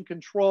pollution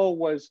control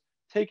was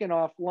taken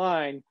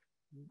offline,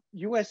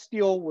 US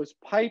Steel was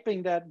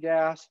piping that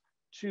gas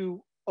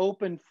to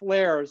open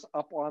flares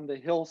up on the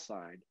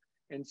hillside.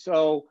 And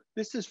so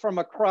this is from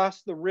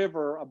across the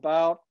river,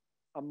 about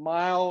a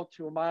mile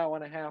to a mile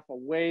and a half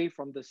away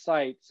from the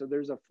site. So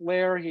there's a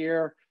flare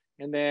here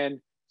and then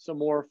some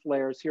more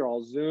flares here.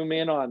 I'll zoom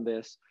in on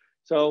this.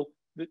 So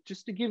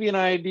just to give you an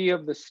idea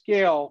of the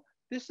scale,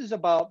 this is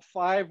about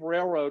 5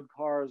 railroad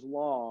cars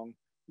long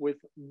with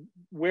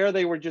where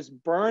they were just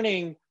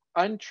burning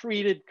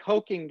untreated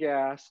coking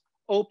gas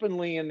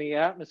openly in the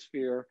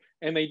atmosphere.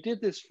 And they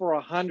did this for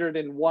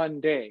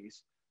 101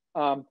 days.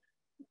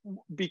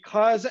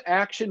 Because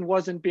action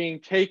wasn't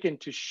being taken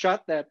to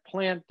shut that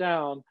plant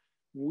down,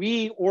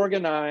 we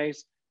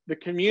organized the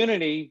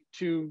community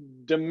to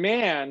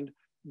demand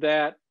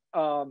that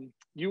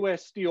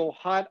U.S. Steel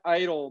hot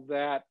idle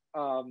that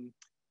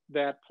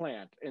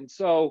plant. And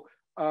so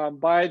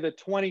by the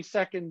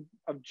 22nd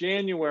of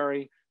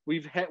January,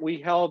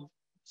 we held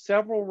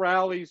several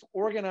rallies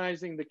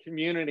organizing the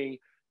community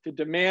to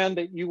demand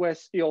that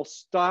U.S. Steel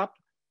stop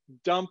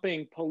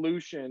dumping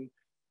pollution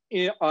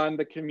on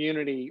the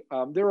community.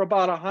 There are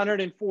about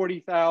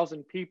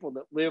 140,000 people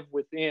that live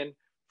within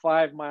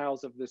 5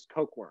 miles of this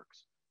coke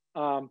works.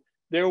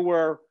 There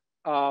were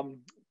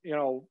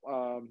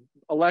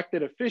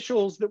elected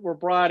officials that were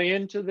brought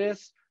into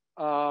this,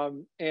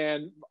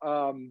 and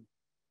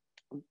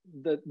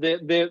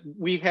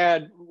we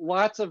had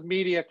lots of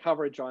media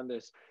coverage on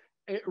this.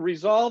 It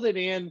resulted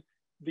in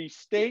the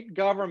state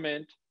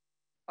government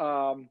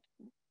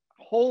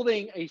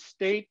holding a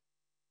state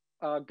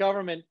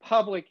government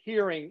public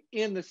hearing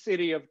in the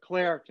city of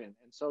Clairton.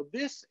 And so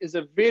this is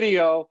a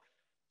video.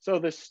 So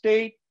the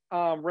state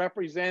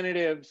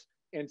representatives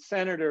and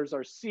senators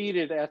are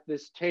seated at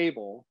this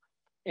table.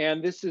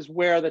 And this is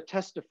where the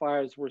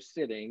testifiers were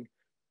sitting.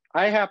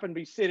 I happen to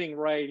be sitting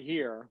right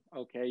here.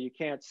 Okay, you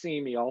can't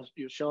see me. You'll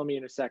show me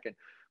in a second.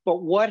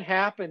 But what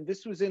happened,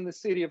 this was in the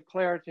city of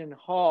Clairton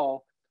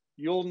Hall.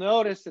 You'll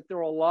notice that there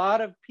are a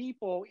lot of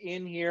people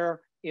in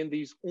here in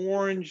these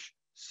orange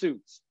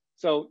suits.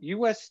 So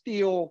U.S.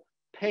 Steel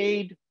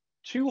paid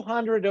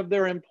 200 of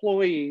their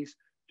employees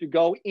to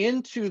go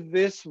into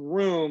this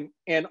room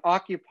and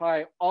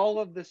occupy all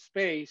of the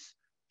space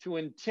to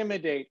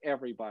intimidate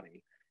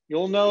everybody.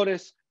 You'll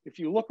notice if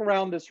you look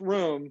around this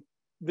room,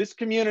 this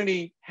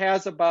community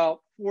has about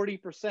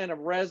 40% of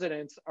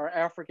residents are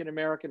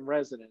African-American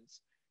residents.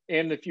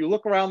 And if you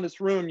look around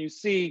this room, you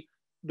see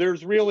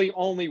there's really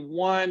only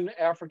one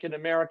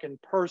African-American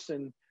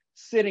person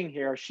sitting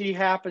here. She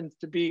happens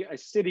to be a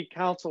city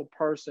council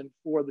person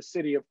for the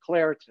city of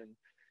Clairton.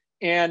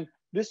 And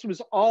this was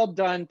all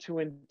done to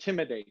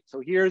intimidate.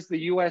 So here's the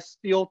U.S.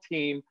 Steel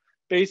team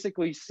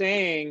basically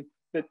saying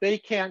that they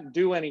can't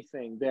do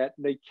anything, that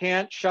they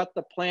can't shut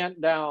the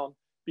plant down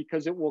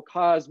because it will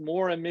cause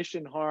more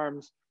emission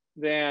harms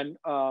than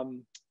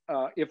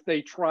if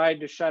they tried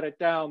to shut it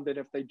down, than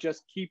if they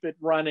just keep it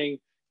running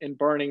and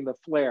burning the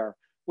flare.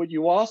 What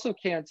you also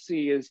can't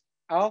see is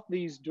out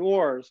these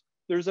doors,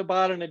 there's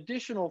about an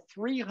additional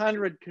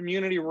 300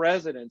 community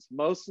residents,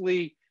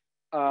 mostly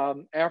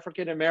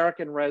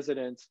African-American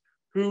residents,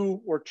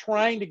 who were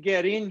trying to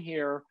get in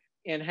here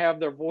and have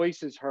their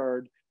voices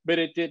heard, but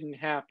it didn't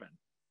happen.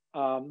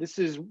 This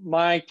is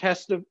my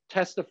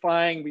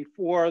testifying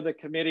before the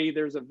committee.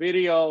 There's a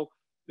video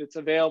that's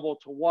available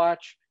to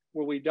watch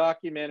where we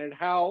documented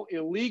how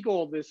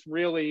illegal this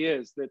really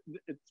is, that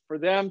it's, for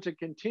them to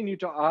continue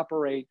to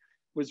operate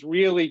was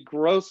really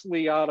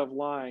grossly out of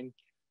line.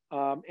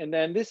 And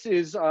then this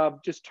is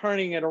just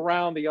turning it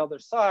around the other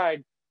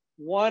side.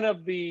 One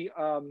of the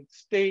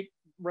state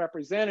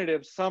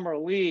representatives, Summer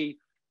Lee,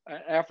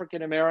 an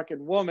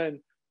African-American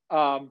woman,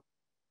 the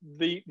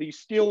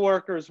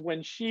steelworkers,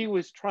 when she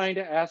was trying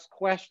to ask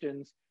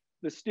questions,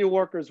 the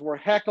steelworkers were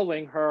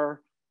heckling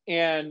her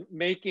and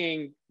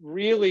making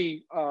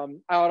really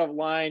out of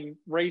line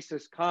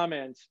racist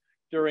comments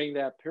during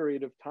that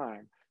period of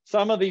time.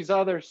 Some of these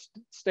other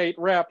state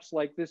reps,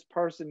 like this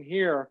person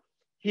here,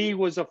 he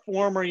was a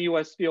former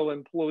U.S. Steel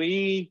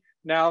employee.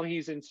 Now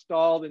he's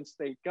installed in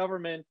state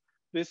government.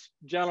 This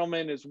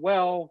gentleman as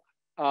well.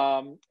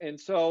 And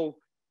so,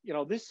 you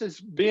know, this has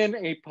been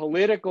a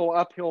political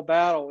uphill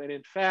battle. And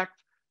in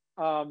fact,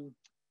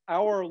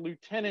 our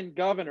lieutenant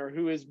governor,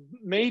 who has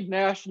made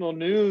national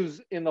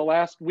news in the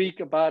last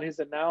week about his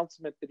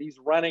announcement that he's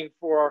running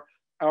for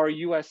our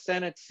U.S.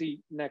 Senate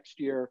seat next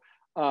year,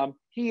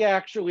 he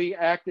actually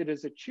acted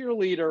as a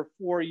cheerleader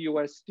for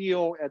U.S.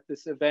 Steel at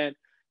this event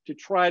to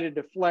try to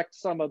deflect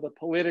some of the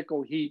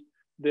political heat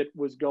that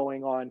was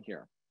going on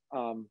here.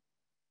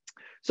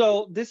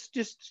 So this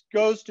just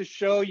goes to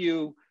show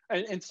you,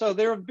 and so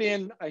there have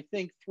been, I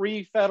think,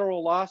 3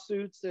 federal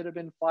lawsuits that have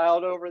been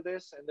filed over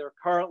this, and they're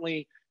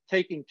currently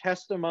taking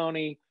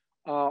testimony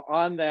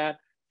on that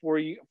for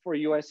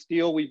U.S.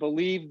 Steel. We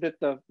believe that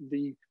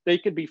they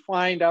could be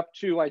fined up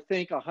to, I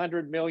think,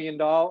 $100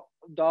 million or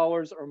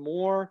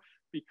more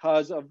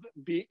because of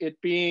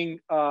it being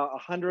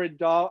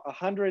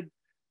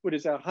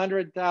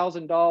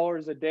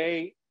 $100,000 a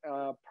day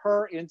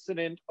per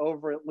incident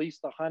over at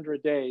least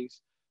 100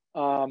 days.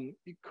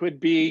 It could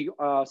be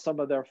some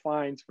of their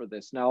fines for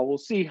this. Now we'll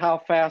see how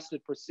fast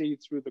it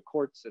proceeds through the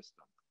court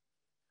system.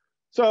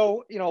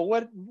 So, you know,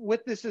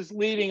 what this is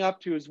leading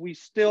up to is we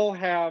still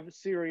have a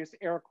serious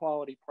air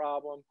quality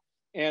problem,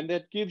 and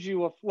that gives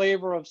you a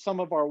flavor of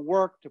some of our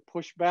work to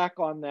push back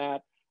on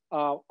that,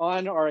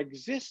 on our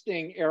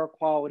existing air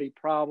quality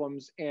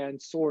problems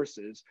and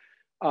sources.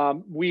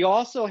 We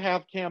also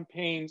have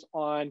campaigns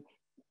on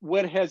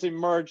what has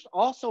emerged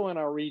also in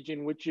our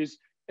region, which is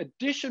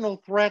additional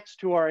threats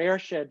to our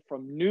airshed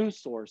from new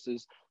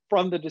sources,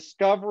 from the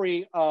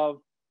discovery of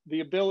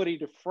the ability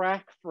to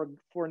frack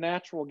for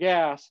natural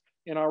gas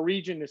in our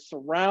region is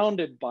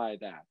surrounded by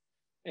that.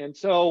 And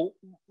so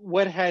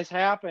what has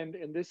happened,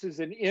 and this is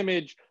an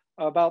image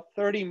about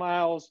 30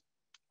 miles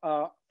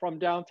from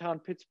downtown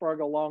Pittsburgh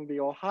along the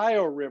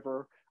Ohio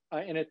River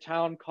in a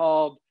town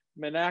called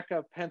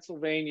Mehalik,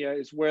 Pennsylvania,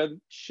 is where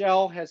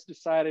Shell has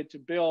decided to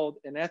build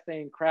an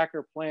ethane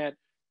cracker plant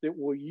that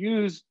will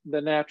use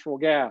the natural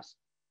gas.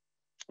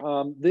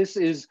 This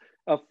is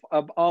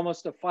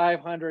almost a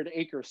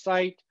 500-acre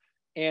site,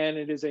 and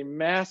it is a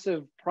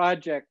massive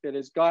project that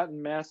has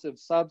gotten massive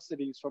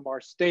subsidies from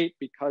our state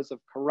because of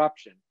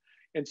corruption.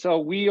 And so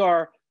we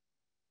are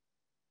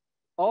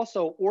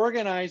also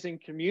organizing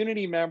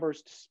community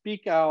members to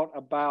speak out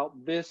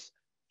about this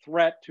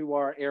threat to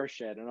our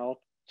airshed. And I'll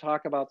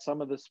talk about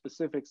some of the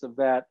specifics of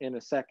that in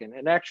a second.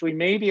 And actually,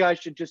 maybe I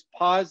should just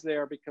pause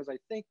there because I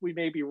think we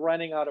may be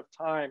running out of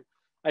time.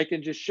 I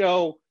can just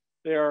show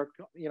there,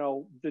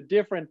 the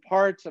different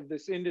parts of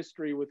this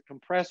industry with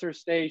compressor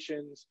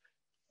stations,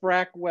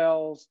 frac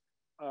wells,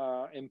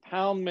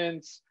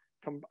 impoundments.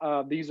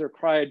 These are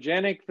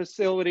cryogenic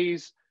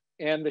facilities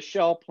and the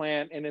Shell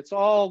plant, and it's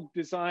all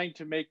designed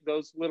to make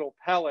those little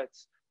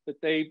pellets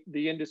that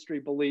the industry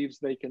believes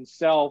they can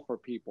sell for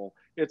people.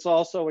 It's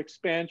also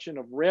expansion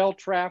of rail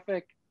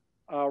traffic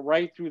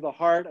right through the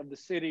heart of the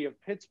city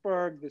of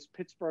Pittsburgh. This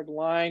Pittsburgh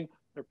line,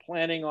 they're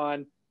planning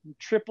on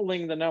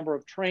tripling the number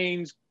of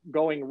trains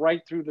going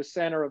right through the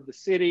center of the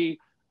city,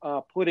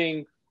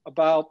 putting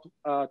about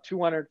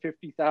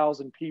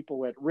 250,000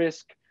 people at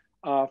risk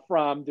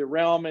from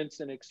derailments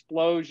and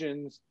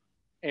explosions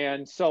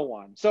and so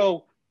on.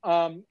 So,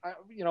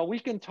 we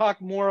can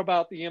talk more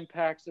about the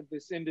impacts of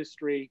this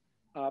industry,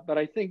 but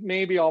I think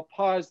maybe I'll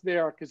pause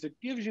there because it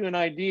gives you an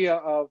idea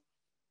of,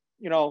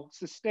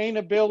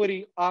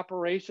 sustainability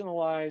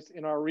operationalized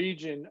in our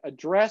region,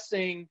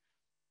 addressing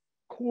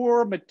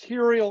core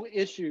material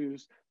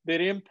issues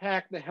that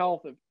impact the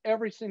health of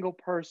every single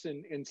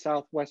person in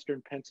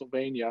southwestern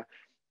Pennsylvania.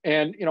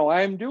 And,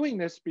 I am doing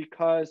this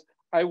because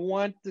I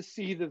want to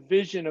see the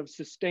vision of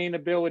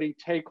sustainability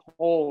take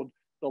hold,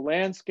 the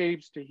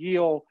landscapes to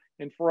heal,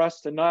 and for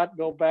us to not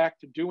go back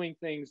to doing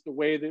things the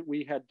way that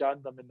we had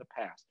done them in the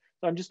past.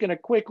 So I'm just going to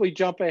quickly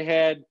jump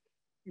ahead,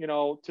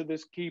 to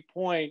this key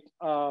point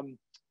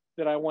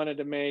that I wanted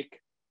to make.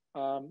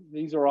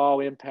 These are all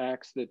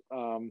impacts that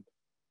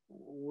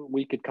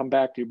we could come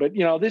back to. But,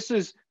 this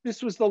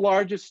was the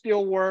largest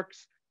steel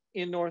works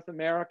in North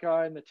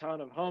America in the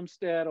town of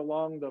Homestead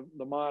along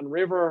the Mon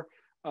River.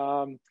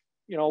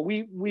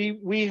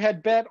 We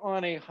had bet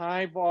on a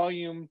high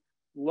volume,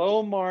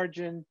 low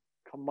margin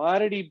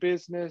commodity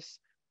business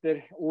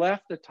that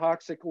left a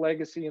toxic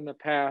legacy in the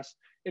past,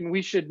 and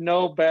we should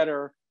know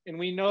better. And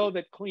we know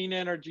that clean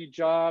energy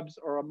jobs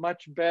are a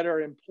much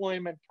better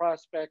employment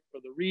prospect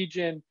for the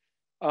region,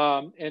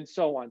 and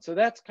so on. So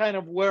that's kind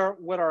of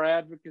what our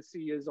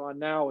advocacy is on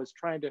now, is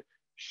trying to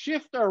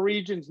shift our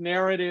region's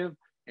narrative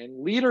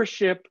and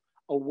leadership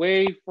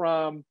away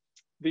from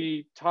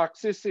the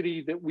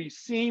toxicity that we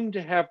seem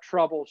to have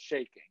trouble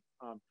shaking.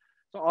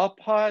 So I'll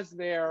pause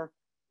there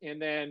and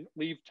then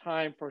leave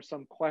time for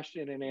some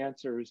question and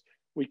answers.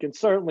 We can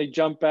certainly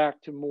jump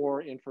back to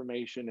more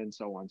information and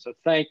so on. So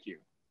thank you.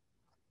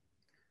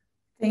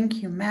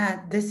 Thank you,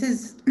 Matt. This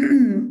is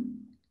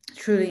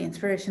truly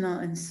inspirational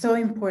and so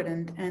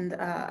important. And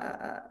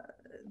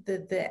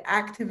the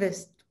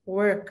activist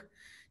work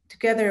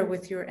together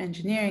with your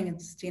engineering and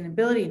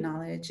sustainability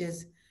knowledge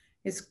is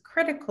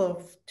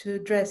critical to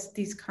address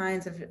these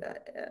kinds of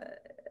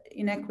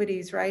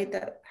inequities, right,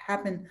 that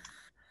happen.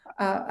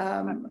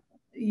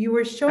 You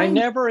were showing— I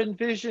never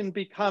envisioned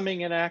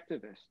becoming an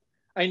activist.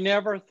 I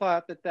never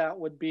thought that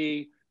would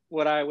be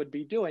what I would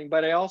be doing,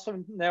 but I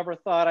also never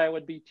thought I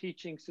would be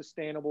teaching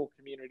sustainable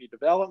community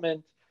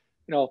development.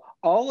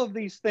 All of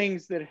these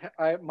things that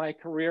my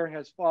career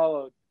has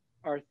followed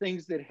are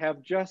things that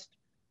have just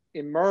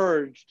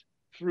emerged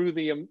through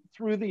the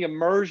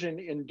immersion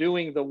in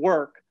doing the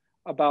work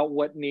about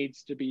what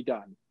needs to be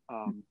done,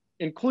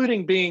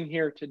 including being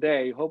here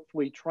today,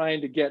 hopefully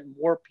trying to get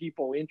more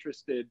people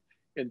interested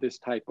in this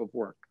type of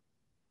work.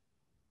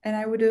 And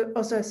I would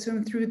also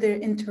assume through the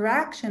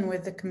interaction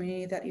with the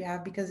community that you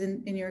have, because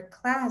in your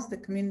class, the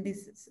community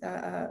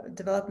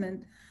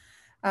development,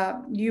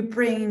 you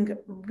bring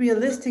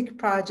realistic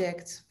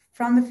projects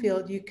from the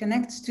field. You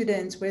connect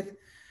students with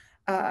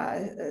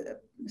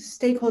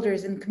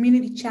stakeholders and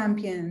community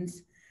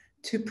champions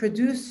to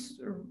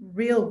produce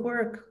real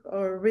work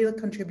or real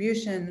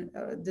contribution,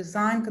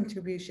 design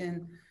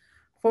contribution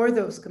for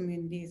those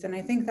communities. And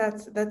I think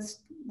that's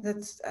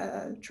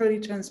truly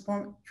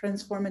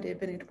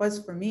transformative, and it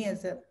was for me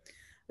as a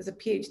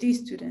PhD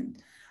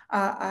student.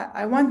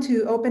 I want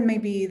to open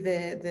maybe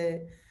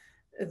the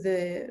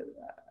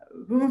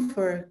room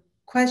for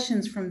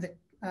questions from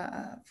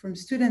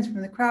students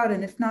from the crowd,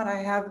 and if not,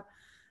 I have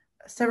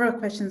several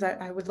questions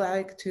I would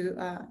like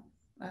to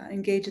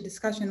engage a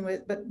discussion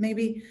with, but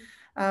maybe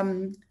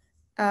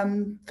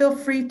Feel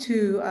free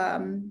to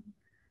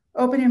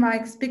open your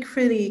mic, speak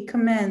freely,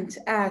 comment,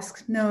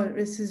 ask. No,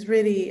 this is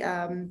really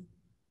an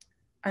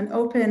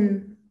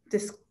open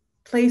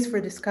place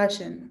for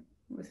discussion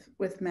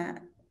with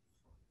Matt.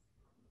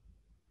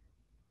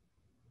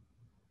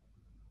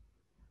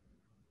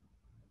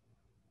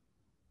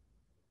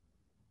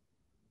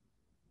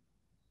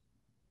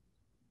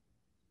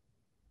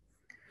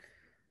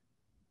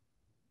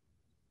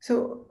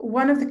 So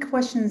one of the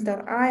questions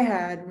that I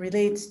had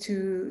relates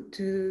to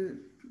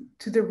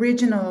the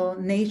regional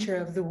nature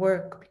of the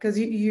work, because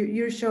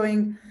you're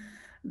showing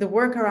the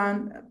work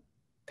around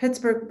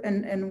Pittsburgh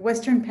and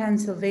Western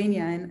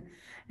Pennsylvania,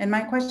 and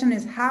my question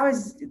is, how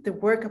is the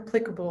work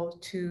applicable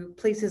to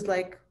places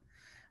like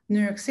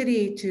New York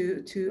City,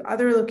 to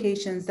other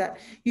locations that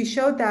you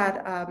showed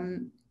that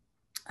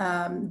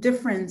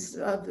difference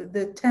of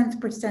the 10th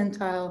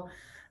percentile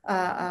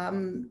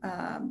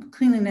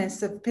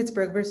cleanliness of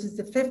Pittsburgh versus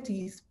the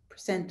 50th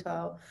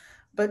percentile,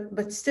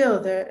 but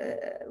still,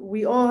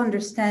 we all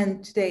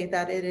understand today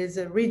that it is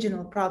a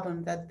regional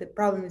problem. That the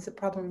problem is a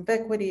problem of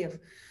equity,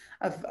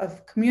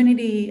 of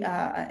community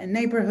and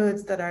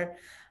neighborhoods that are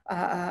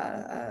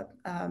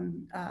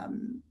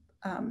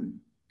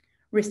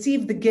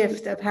receive the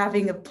gift of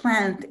having a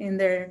plant in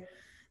their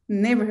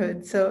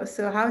neighborhood.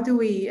 So how do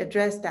we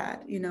address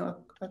that?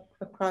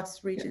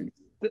 Across regions.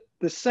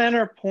 The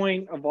center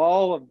point of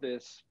all of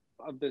this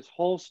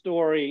whole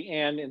story,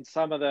 and in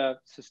some of the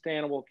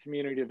sustainable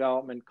community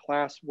development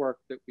class work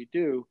that we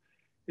do,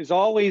 is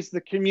always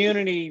the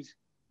community's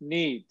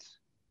needs.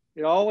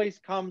 It always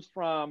comes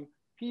from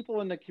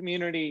people in the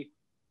community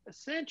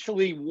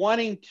essentially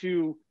wanting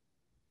to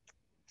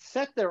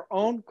set their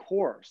own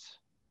course,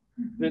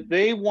 that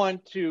they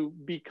want to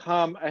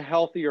become a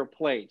healthier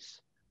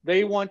place.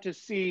 They want to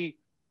see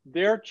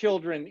their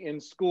children in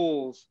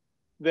schools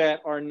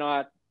that are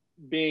not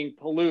being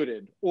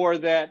polluted, or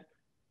that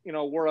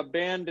were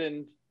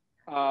abandoned,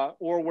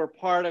 or were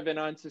part of an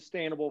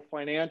unsustainable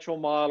financial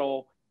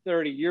model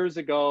 30 years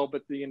ago,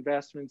 but the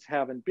investments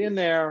haven't been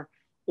there,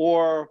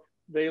 or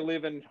they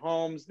live in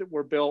homes that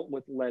were built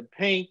with lead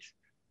paint.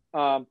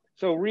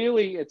 So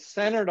really it's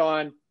centered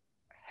on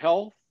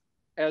health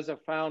as a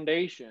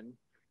foundation,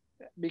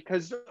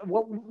 because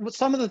what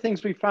some of the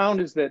things we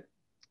found is that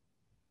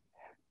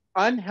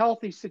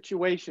unhealthy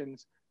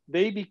situations,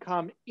 they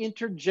become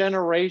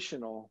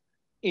intergenerational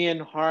in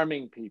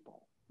harming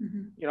people.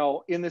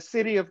 In the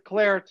city of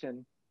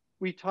Clairton,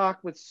 we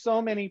talk with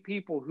so many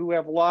people who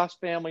have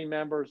lost family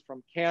members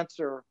from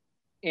cancer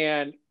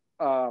and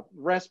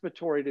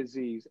respiratory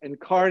disease and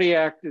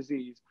cardiac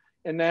disease.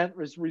 And that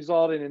has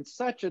resulted in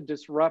such a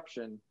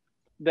disruption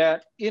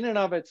that in and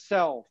of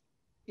itself,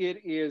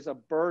 it is a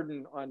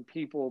burden on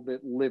people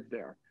that live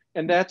there.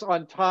 And that's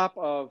on top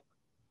of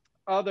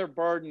other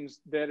burdens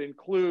that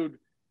include,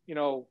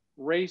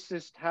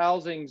 racist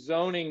housing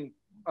zoning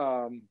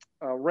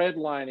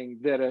redlining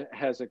that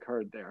has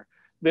occurred there,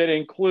 that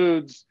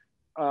includes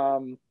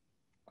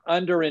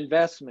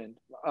underinvestment,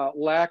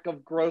 lack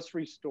of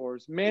grocery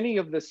stores, many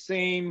of the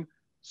same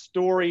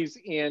stories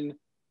in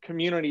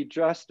community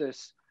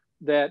justice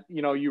that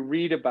you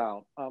read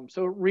about.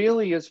 So it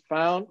really is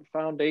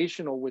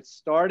foundational with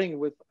starting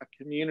with a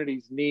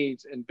community's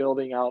needs and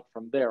building out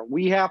from there.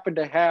 We happen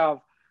to have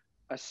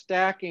a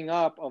stacking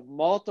up of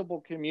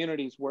multiple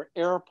communities where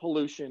air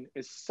pollution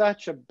is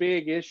such a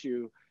big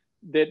issue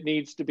that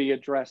needs to be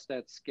addressed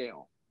at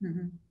scale.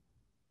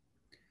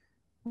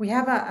 We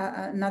have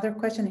another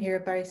question here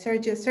by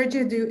Sergio.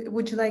 Sergio,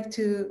 would you like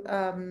to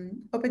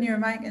open your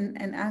mic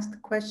and ask the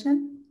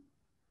question?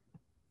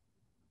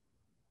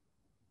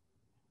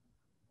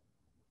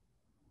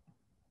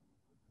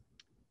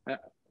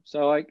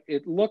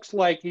 It looks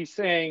like he's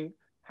saying,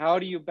 how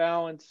do you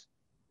balance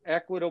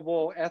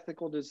equitable,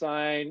 ethical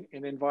design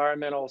and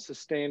environmental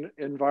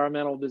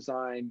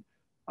design,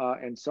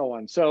 and so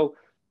on.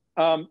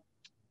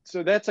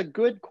 So that's a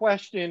good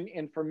question.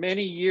 And for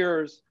many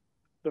years,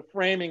 the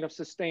framing of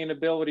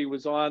sustainability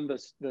was on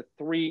the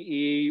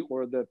 3E,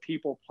 or the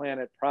people,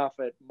 planet,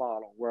 profit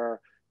model, where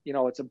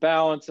it's a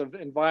balance of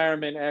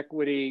environment,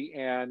 equity,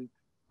 and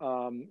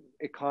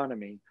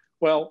economy.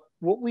 Well,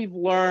 what we've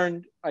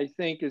learned, I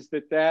think, is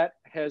that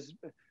has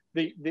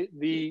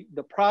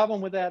the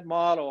problem with that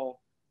model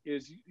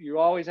is you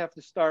always have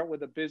to start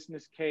with a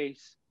business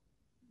case.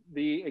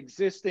 The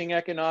existing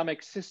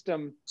economic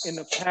system in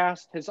the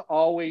past has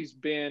always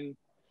been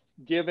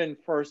given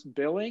first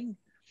billing,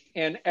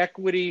 and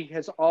equity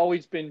has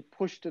always been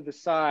pushed to the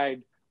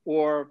side,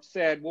 or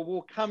said, well,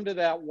 we'll come to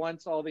that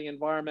once all the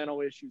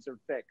environmental issues are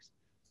fixed.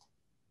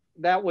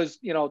 That was,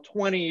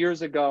 20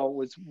 years ago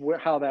was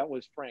how that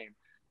was framed.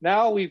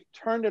 Now we've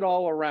turned it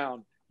all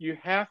around. You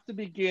have to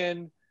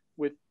begin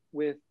with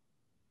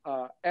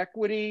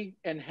equity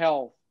and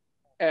health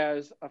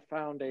as a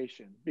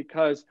foundation,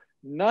 because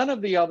none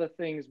of the other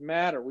things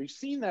matter. We've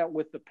seen that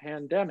with the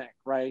pandemic,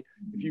 right?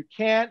 If you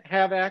can't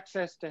have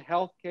access to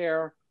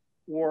healthcare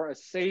or a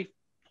safe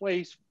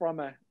place from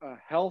a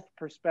health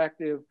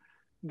perspective,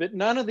 that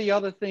none of the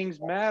other things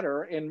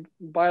matter. And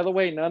by the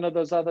way, none of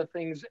those other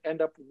things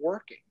end up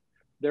working.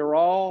 They're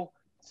all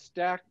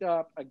stacked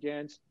up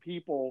against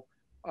people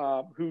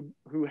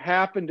who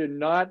happen to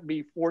not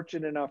be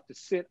fortunate enough to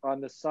sit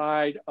on the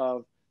side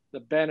of the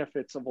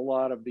benefits of a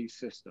lot of these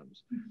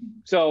systems.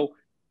 So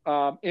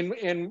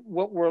in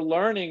what we're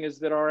learning is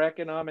that our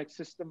economic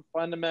system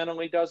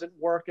fundamentally doesn't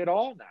work at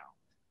all now.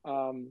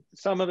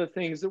 Some of the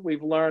things that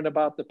we've learned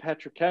about the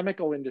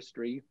petrochemical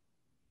industry,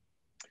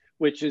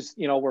 which is,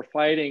 we're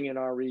fighting in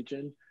our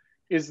region,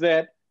 is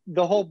that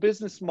the whole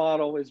business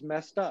model is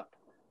messed up.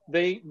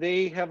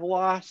 They have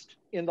lost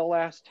in the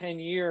last 10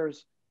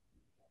 years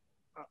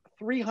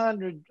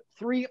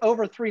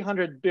over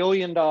 $300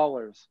 billion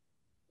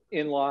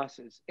in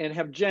losses, and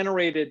have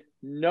generated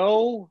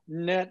no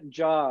net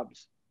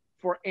jobs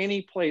for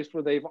any place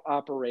where they've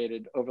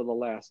operated over the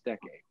last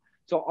decade.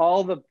 So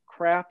all the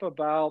crap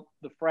about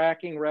the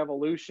fracking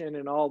revolution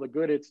and all the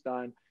good it's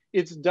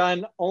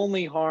done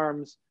only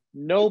harms,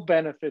 no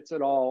benefits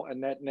at all,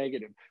 and net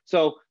negative.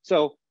 So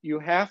you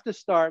have to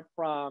start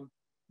from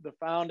the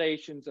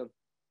foundations of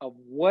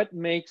what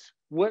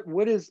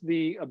is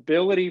the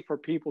ability for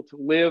people to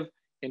live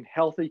in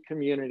healthy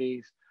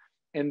communities.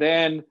 And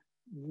then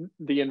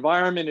the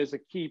environment is a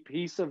key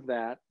piece of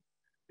that,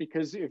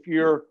 because if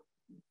you're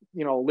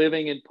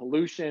living in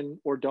pollution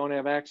or don't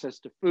have access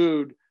to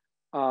food,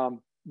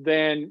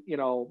 then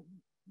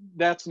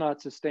that's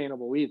not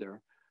sustainable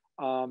either.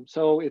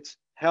 So it's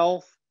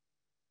health,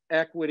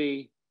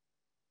 equity,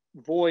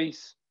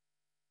 voice,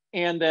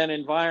 and then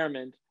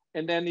environment,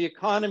 and then the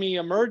economy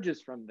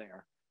emerges from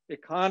there.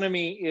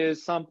 Economy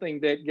is something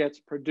that gets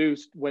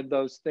produced when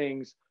those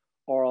things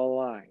are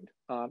aligned,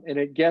 and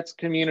it gets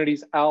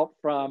communities out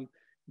from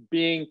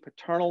being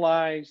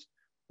paternalized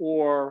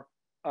or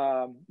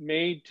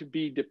made to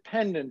be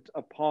dependent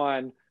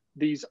upon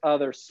these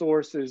other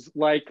sources,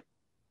 like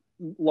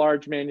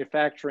large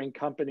manufacturing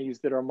companies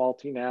that are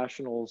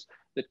multinationals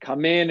that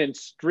come in and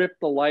strip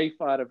the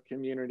life out of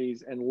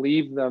communities and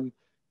leave them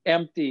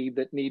empty,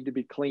 that need to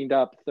be cleaned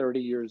up 30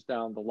 years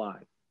down the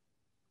line.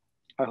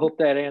 I hope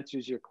that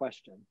answers your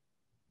question.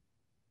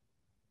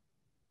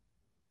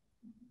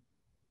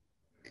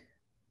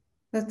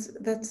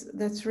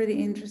 That's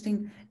really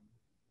interesting.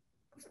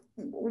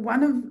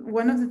 One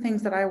of the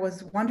things that I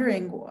was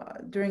wondering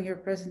during your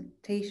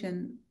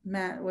presentation,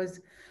 Matt,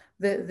 was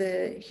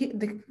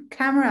the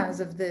cameras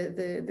of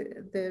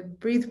the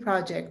Breathe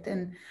project,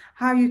 and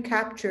how you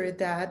captured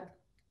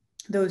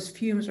those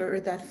fumes or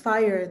that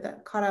fire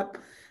that caught up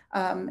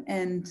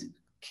and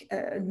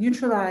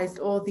neutralized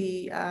all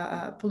the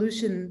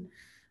pollution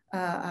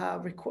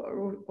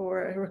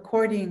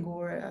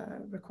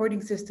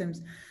recording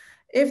systems.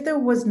 If there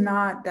was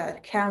not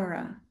that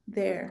camera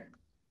there,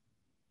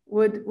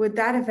 would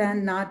that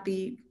event not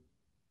be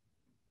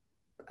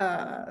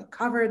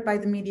covered by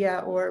the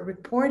media or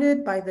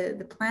reported by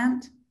the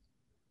plant?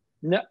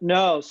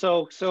 No.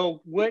 So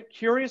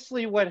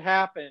curiously, what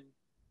happened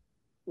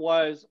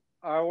was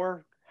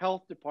our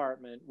health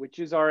department, which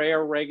is our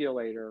air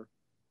regulator,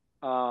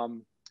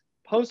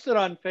 posted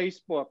on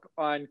Facebook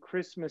on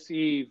Christmas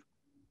Eve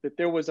that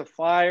there was a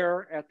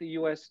fire at the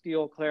U.S.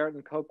 Steel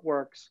Clairton Coke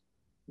Works.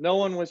 No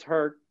one was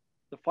hurt.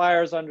 The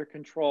fire's under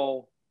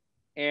control,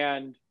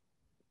 and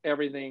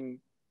everything,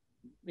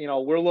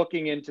 we're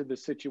looking into the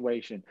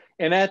situation.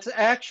 And that's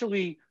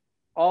actually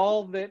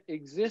all that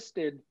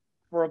existed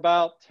for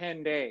about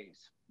 10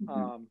 days.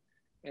 Mm-hmm.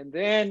 And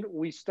then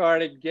we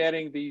started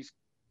getting these,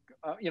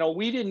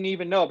 we didn't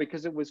even know,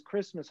 because it was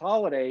Christmas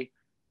holiday.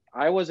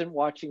 I wasn't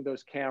watching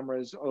those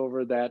cameras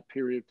over that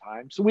period of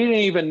time, so we didn't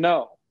even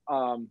know.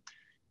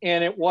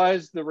 And it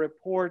was the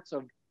reports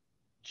of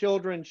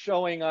children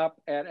showing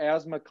up at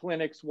asthma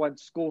clinics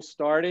once school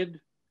started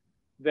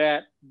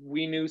that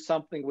we knew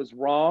something was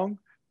wrong.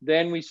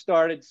 Then we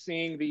started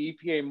seeing the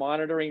EPA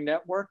monitoring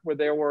network, where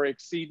there were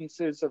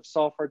exceedances of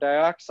sulfur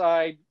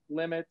dioxide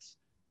limits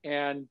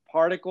and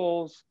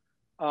particles,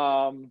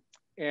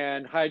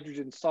 and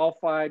hydrogen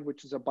sulfide,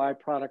 which is a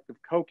byproduct of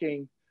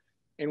coking.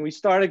 And we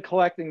started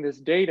collecting this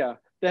data.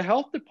 The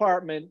health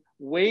department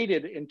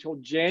waited until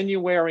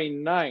January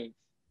 9th,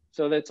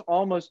 so that's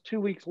almost 2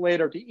 weeks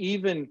later, to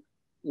even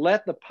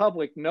let the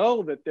public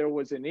know that there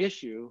was an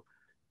issue.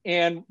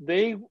 And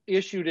they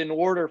issued an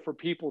order for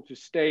people to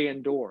stay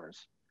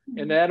indoors. Mm-hmm.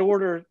 And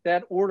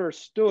that order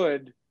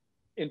stood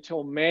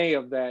until May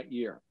of that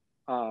year.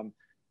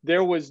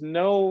 There was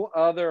no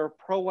other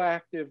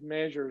proactive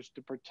measures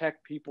to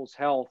protect people's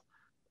health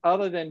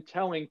other than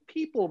telling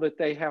people that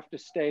they have to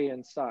stay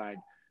inside.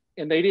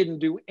 And they didn't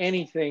do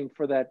anything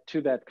for that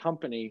to that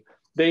company.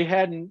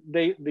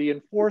 The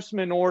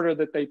enforcement order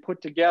that they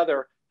put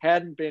together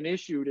hadn't been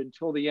issued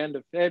until the end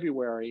of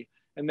February.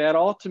 And that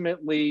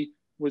ultimately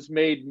was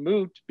made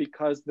moot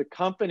because the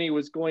company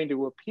was going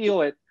to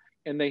appeal it,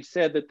 and they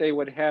said that they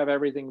would have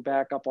everything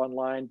back up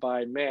online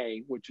by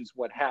May, which is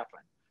what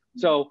happened.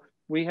 So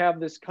we have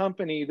this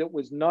company that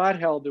was not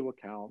held to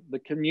account. The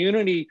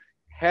community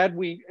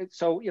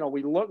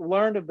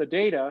learned of the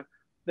data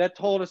that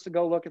told us to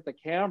go look at the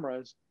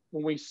cameras.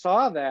 When we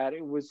saw that,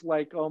 it was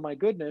like, oh my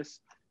goodness.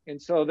 And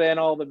so then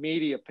all the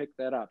media picked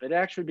that up. It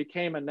actually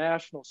became a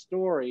national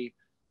story.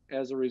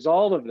 as a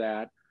result of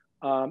that.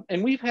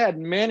 And we've had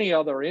many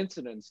other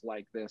incidents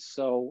like this.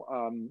 So,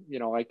 you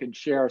know, I can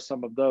share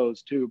some of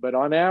those too, but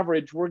on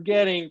average, we're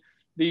getting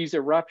these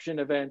eruption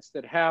events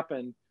that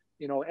happen,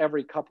 you know,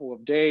 every couple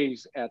of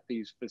days at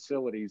these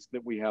facilities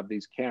that we have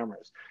these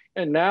cameras.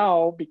 And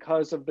now,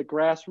 because of the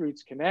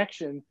grassroots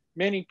connection,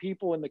 many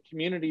people in the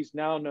communities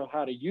now know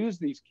how to use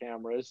these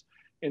cameras.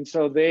 And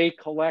so they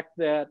collect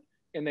that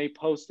and they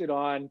post it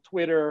on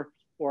Twitter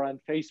or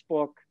on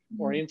Facebook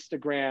or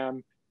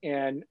Instagram.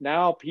 And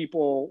now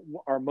people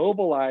are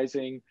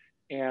mobilizing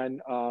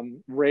and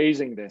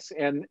raising this.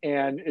 And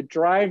it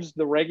drives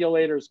the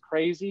regulators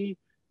crazy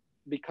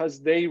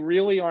because they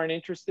really aren't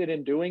interested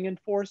in doing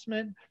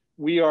enforcement.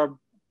 We are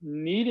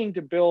needing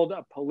to build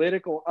a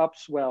political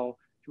upswell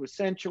to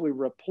essentially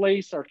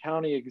replace our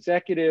county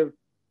executive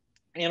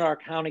and our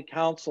county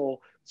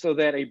council so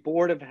that a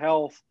board of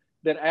health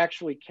that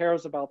actually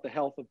cares about the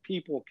health of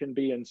people can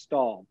be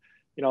installed.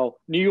 You know,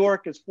 New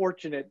York is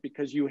fortunate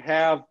because you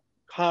have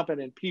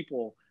competent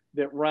people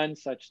that run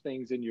such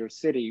things in your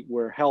city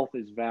where health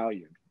is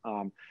valued.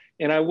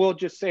 And I will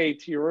just say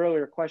to your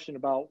earlier question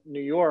about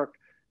New York,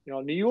 you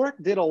know, New York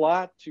did a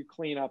lot to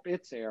clean up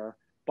its air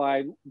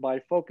by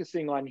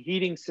focusing on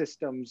heating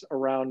systems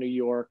around New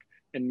York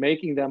and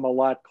making them a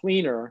lot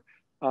cleaner.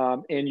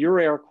 And your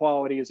air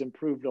quality has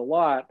improved a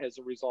lot as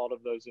a result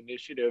of those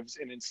initiatives.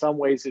 And in some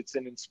ways, it's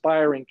an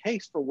inspiring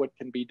case for what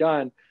can be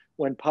done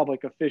when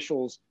public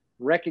officials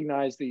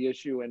recognize the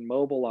issue and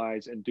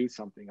mobilize and do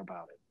something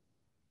about it.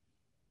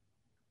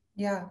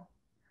 Yeah,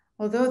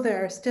 although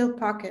there are still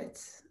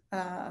pockets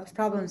of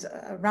problems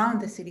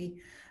around the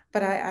city,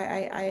 but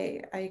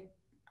I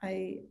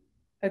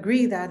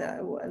agree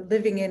that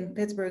living in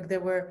Pittsburgh,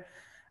 there were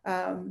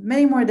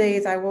many more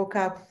days I woke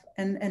up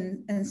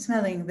and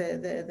smelling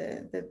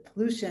the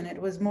pollution.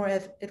 It was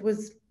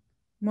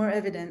more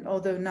evident,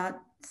 although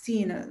not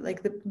seen.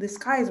 Like the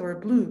skies were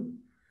blue,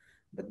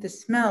 but the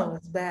smell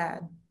was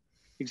bad.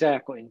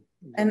 Exactly.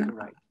 And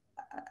right.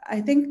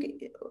 I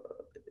think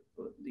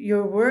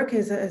your work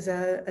is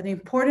an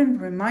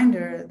important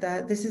reminder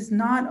that this is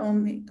not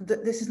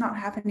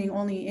happening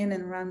only in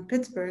and around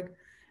Pittsburgh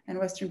and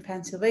Western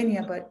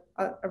Pennsylvania, but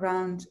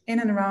in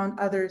and around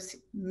other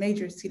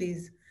major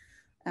cities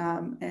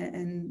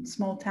and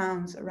small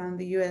towns around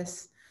the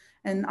U.S.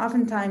 And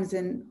oftentimes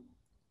in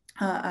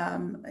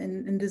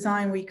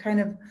design, we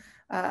kind of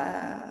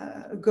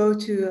go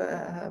to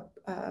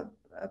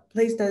a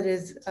place that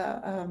is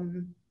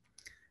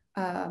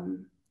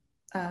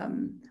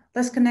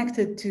less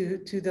connected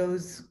to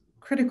those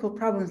critical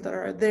problems that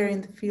are there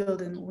in the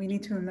field, and we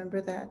need to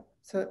remember that.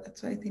 So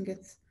that's why I think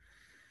it's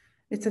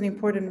an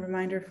important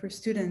reminder for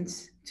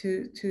students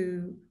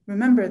to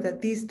remember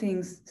that these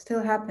things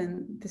still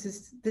happen.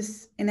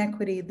 This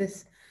inequity,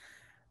 this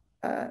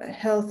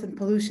health and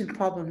pollution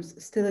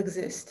problems still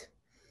exist.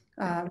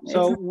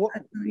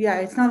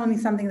 It's not only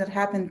something that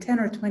happened 10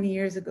 or 20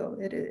 years ago.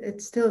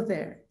 It's still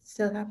there. It's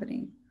still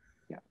happening.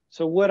 Yeah.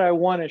 So what I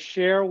want to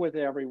share with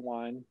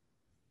everyone,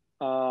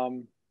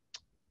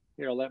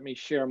 here, let me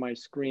share my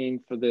screen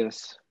for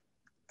this.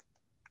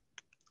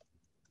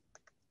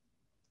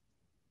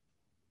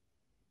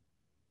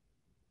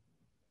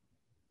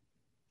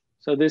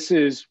 So this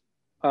is,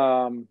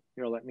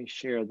 here, let me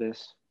share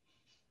this.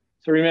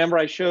 So remember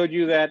I showed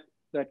you that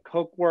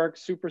cokework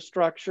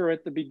superstructure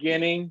at the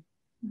beginning.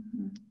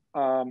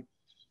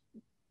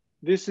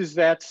 This is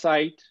that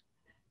site.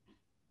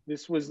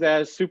 This was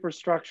that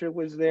superstructure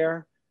was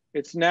there.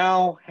 It's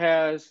now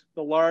has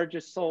the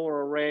largest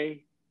solar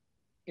array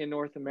in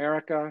North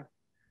America,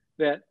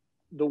 that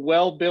the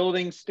well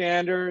building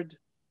standard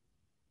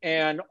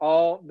and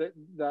all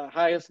the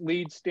highest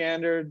LEED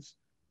standards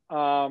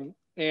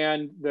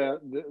and the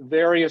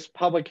various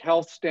public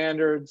health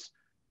standards,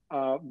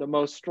 the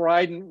most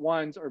strident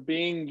ones are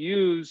being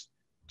used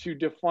to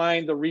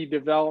define the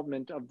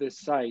redevelopment of this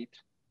site.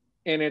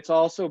 And it's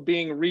also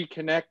being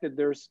reconnected.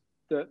 There's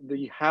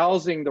the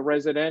housing, the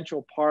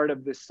residential part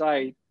of the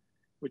site,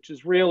 which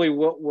is really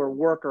what we're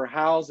worker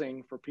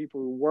housing for people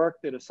who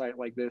worked at a site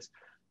like this.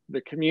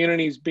 The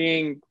community's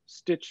being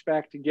stitched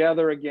back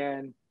together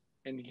again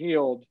and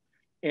healed.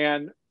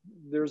 And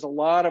there's a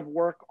lot of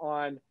work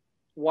on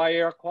why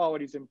air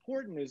quality is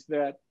important is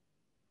that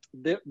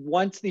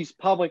once these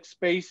public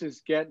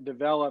spaces get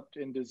developed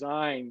and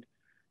designed,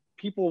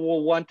 people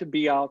will want to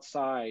be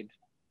outside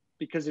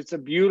because it's a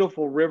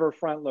beautiful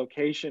riverfront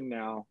location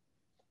now.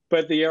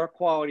 But the air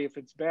quality, if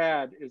it's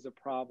bad, is a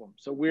problem.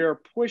 So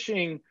we're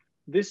pushing.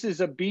 This is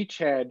a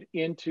beachhead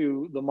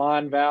into the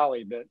Mon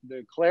Valley.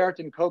 The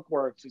Clairton Coke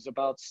Works is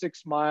about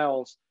 6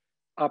 miles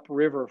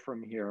upriver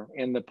from here,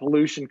 and the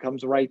pollution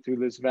comes right through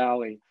this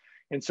valley.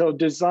 And so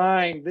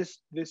design, this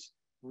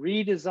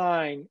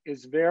redesign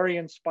is very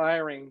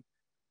inspiring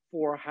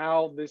for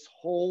how this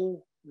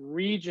whole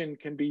region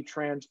can be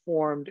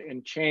transformed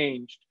and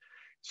changed.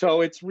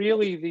 So it's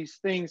really these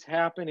things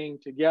happening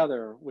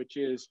together, which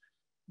is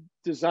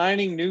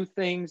designing new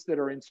things that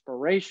are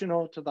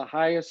inspirational to the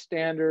highest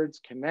standards,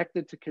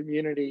 connected to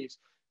communities,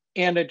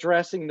 and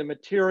addressing the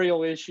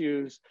material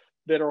issues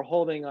that are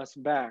holding us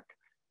back.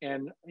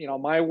 And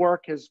my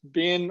work has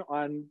been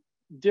on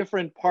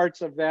different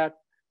parts of that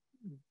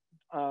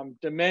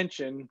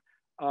dimension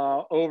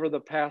over the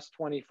past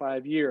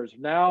 25 years.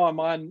 Now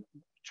I'm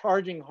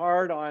charging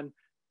hard on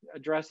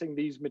addressing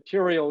these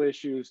material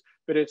issues,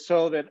 but it's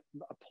so that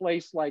a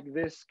place like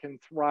this can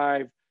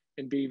thrive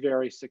and be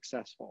very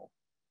successful.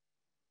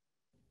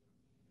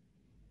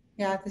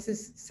 Yeah, this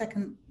is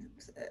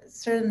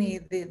certainly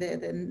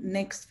the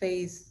next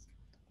phase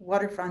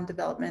waterfront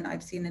development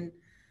I've seen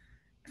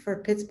for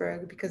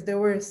Pittsburgh, because there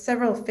were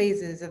several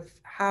phases of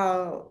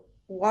how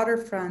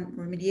waterfront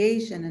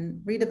remediation and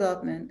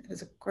redevelopment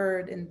has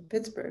occurred in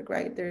Pittsburgh,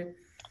 right?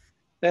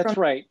 That's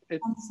right. From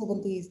the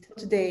 70s till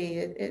today,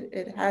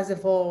 it has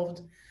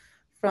evolved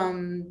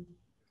from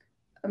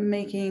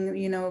making,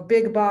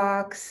 big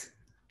box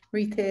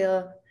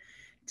retail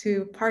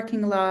to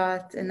parking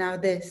lots, and now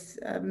this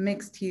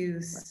mixed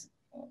use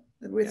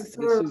with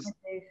thorough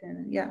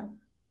remediation.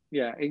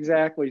 Yeah,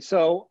 exactly.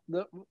 So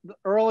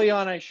early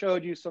on, I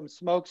showed you some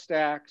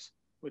smokestacks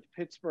with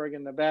Pittsburgh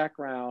in the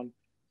background.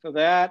 So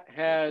that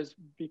has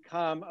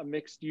become a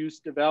mixed use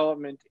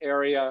development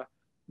area.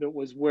 That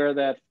was where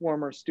that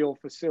former steel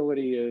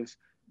facility is.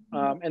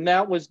 And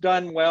that was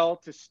done well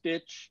to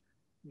stitch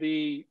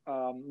the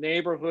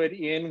neighborhood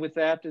in with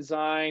that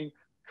design,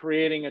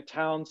 creating a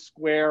town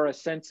square, a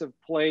sense of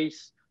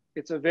place.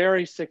 It's a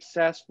very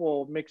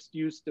successful mixed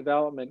use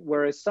development,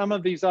 whereas some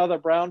of these other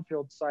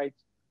brownfield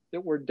sites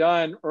that were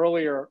done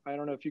earlier, I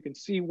don't know if you can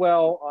see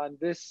well on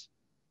this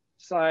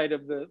side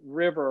of the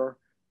river,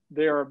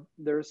 they're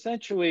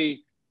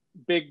essentially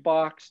big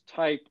box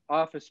type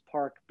office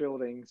park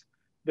buildings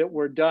that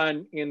were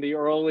done in the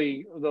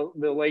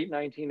late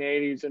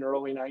 1980s and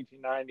early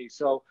 1990s.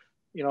 So,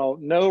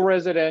 no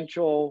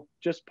residential,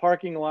 just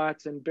parking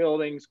lots and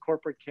buildings,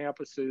 corporate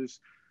campuses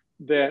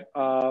that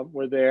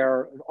were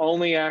there,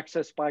 only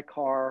accessed by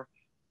car.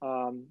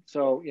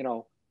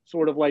 So,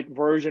 sort of like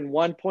version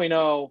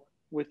 1.0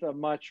 with a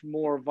much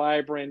more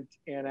vibrant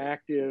and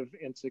active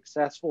and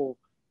successful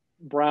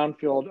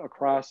brownfield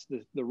across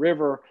the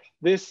river.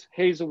 This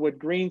Hazelwood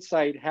Green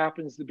site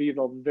happens to be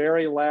the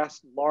very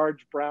last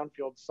large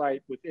brownfield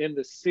site within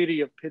the city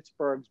of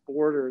Pittsburgh's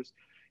borders.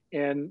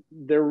 And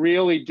they're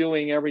really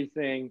doing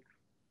everything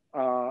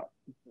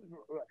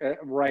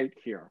right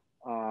here.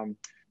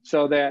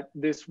 So that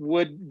this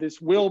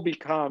will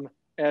become,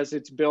 as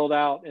it's built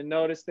out, and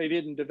notice they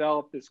didn't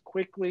develop this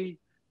quickly.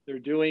 They're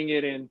doing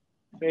it in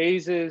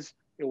phases.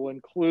 It will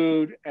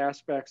include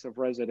aspects of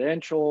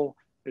residential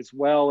as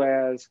well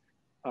as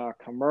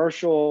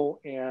commercial,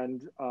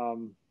 and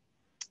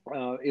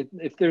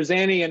if there's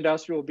any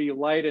industrial, it'll be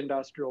light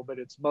industrial, but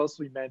it's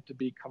mostly meant to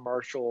be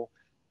commercial,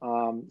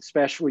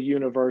 especially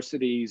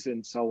universities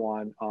and so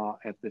on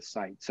at this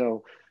site.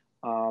 So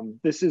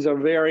this is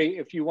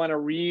if you want to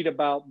read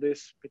about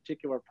this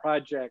particular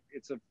project,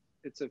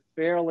 it's a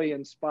fairly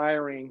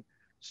inspiring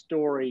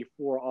story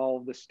for all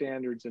of the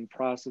standards and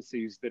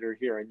processes that are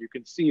here. And you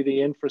can see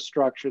the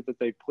infrastructure that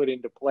they put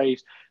into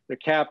place. They're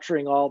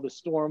capturing all the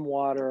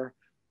stormwater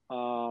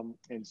and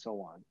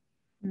so on.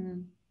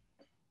 Mm.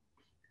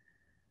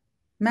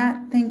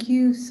 Matt, thank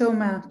you so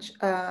much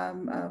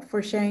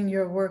for sharing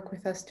your work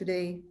with us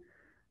today.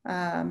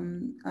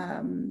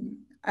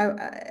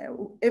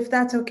 If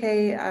that's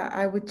okay,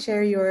 I would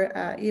share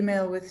your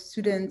email with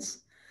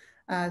students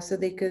so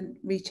they could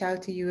reach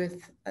out to you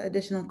with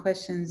additional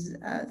questions,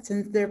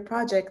 since their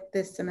project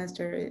this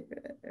semester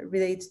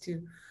relates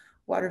to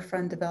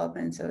waterfront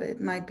development, so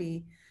it might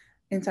be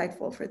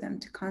insightful for them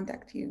to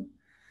contact you.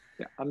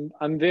 Yeah,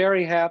 I'm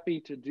very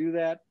happy to do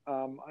that.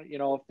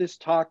 If this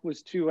talk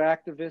was too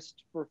activist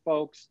for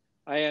folks,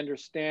 I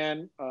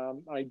understand.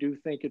 I do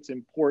think it's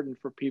important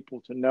for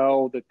people to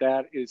know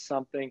that is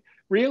something.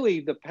 Really,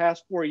 the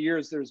past 4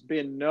 years, there's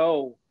been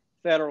no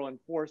federal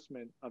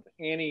enforcement of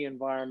any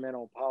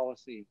environmental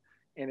policy.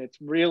 And it's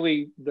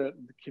really the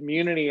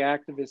community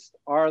activists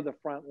are the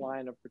front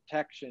line of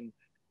protection.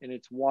 And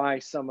it's why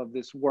some of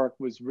this work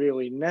was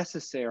really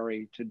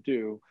necessary to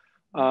do.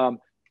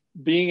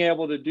 Being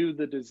able to do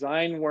the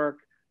design work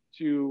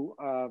to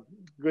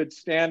good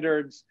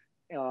standards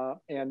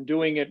and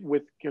doing it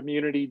with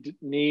community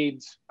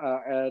needs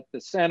at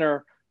the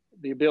center,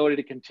 the ability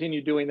to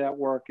continue doing that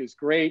work is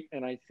great.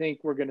 And I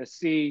think we're going to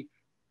see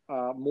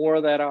more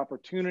of that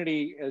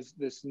opportunity as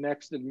this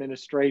next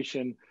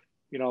administration,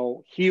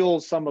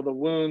 heals some of the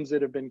wounds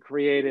that have been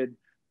created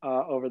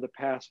over the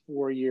past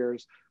 4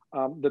 years.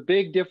 The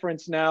big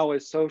difference now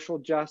is social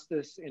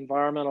justice,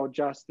 environmental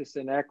justice,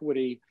 and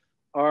equity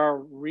are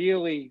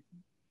really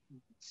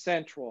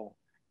central.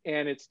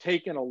 And it's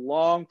taken a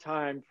long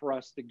time for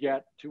us to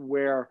get to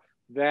where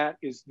that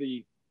is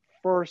the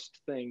first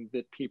thing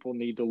that people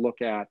need to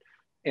look at.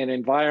 And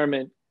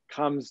environment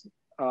comes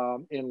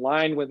in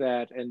line with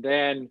that, and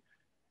then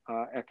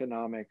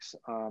economics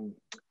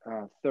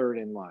third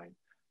in line.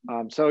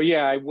 So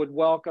yeah, I would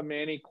welcome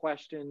any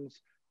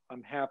questions.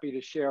 I'm happy to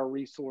share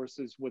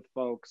resources with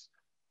folks,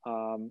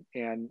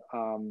 and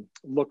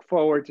look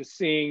forward to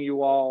seeing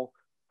you all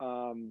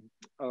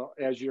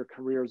as your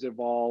careers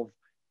evolve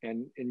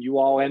and you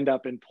all end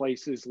up in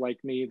places like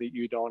me that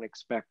you don't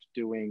expect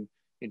doing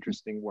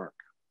interesting work.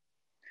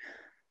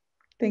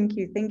 Thank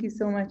you. Thank you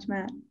so much,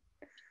 Matt.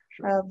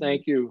 Sure.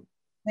 Thank you.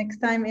 Next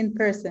time in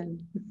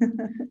person.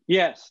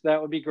 Yes,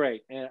 that would be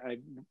great. And I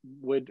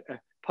would,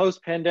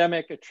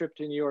 post-pandemic, a trip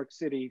to New York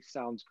City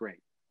sounds great.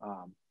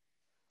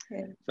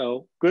 Yeah.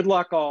 So good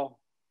luck all.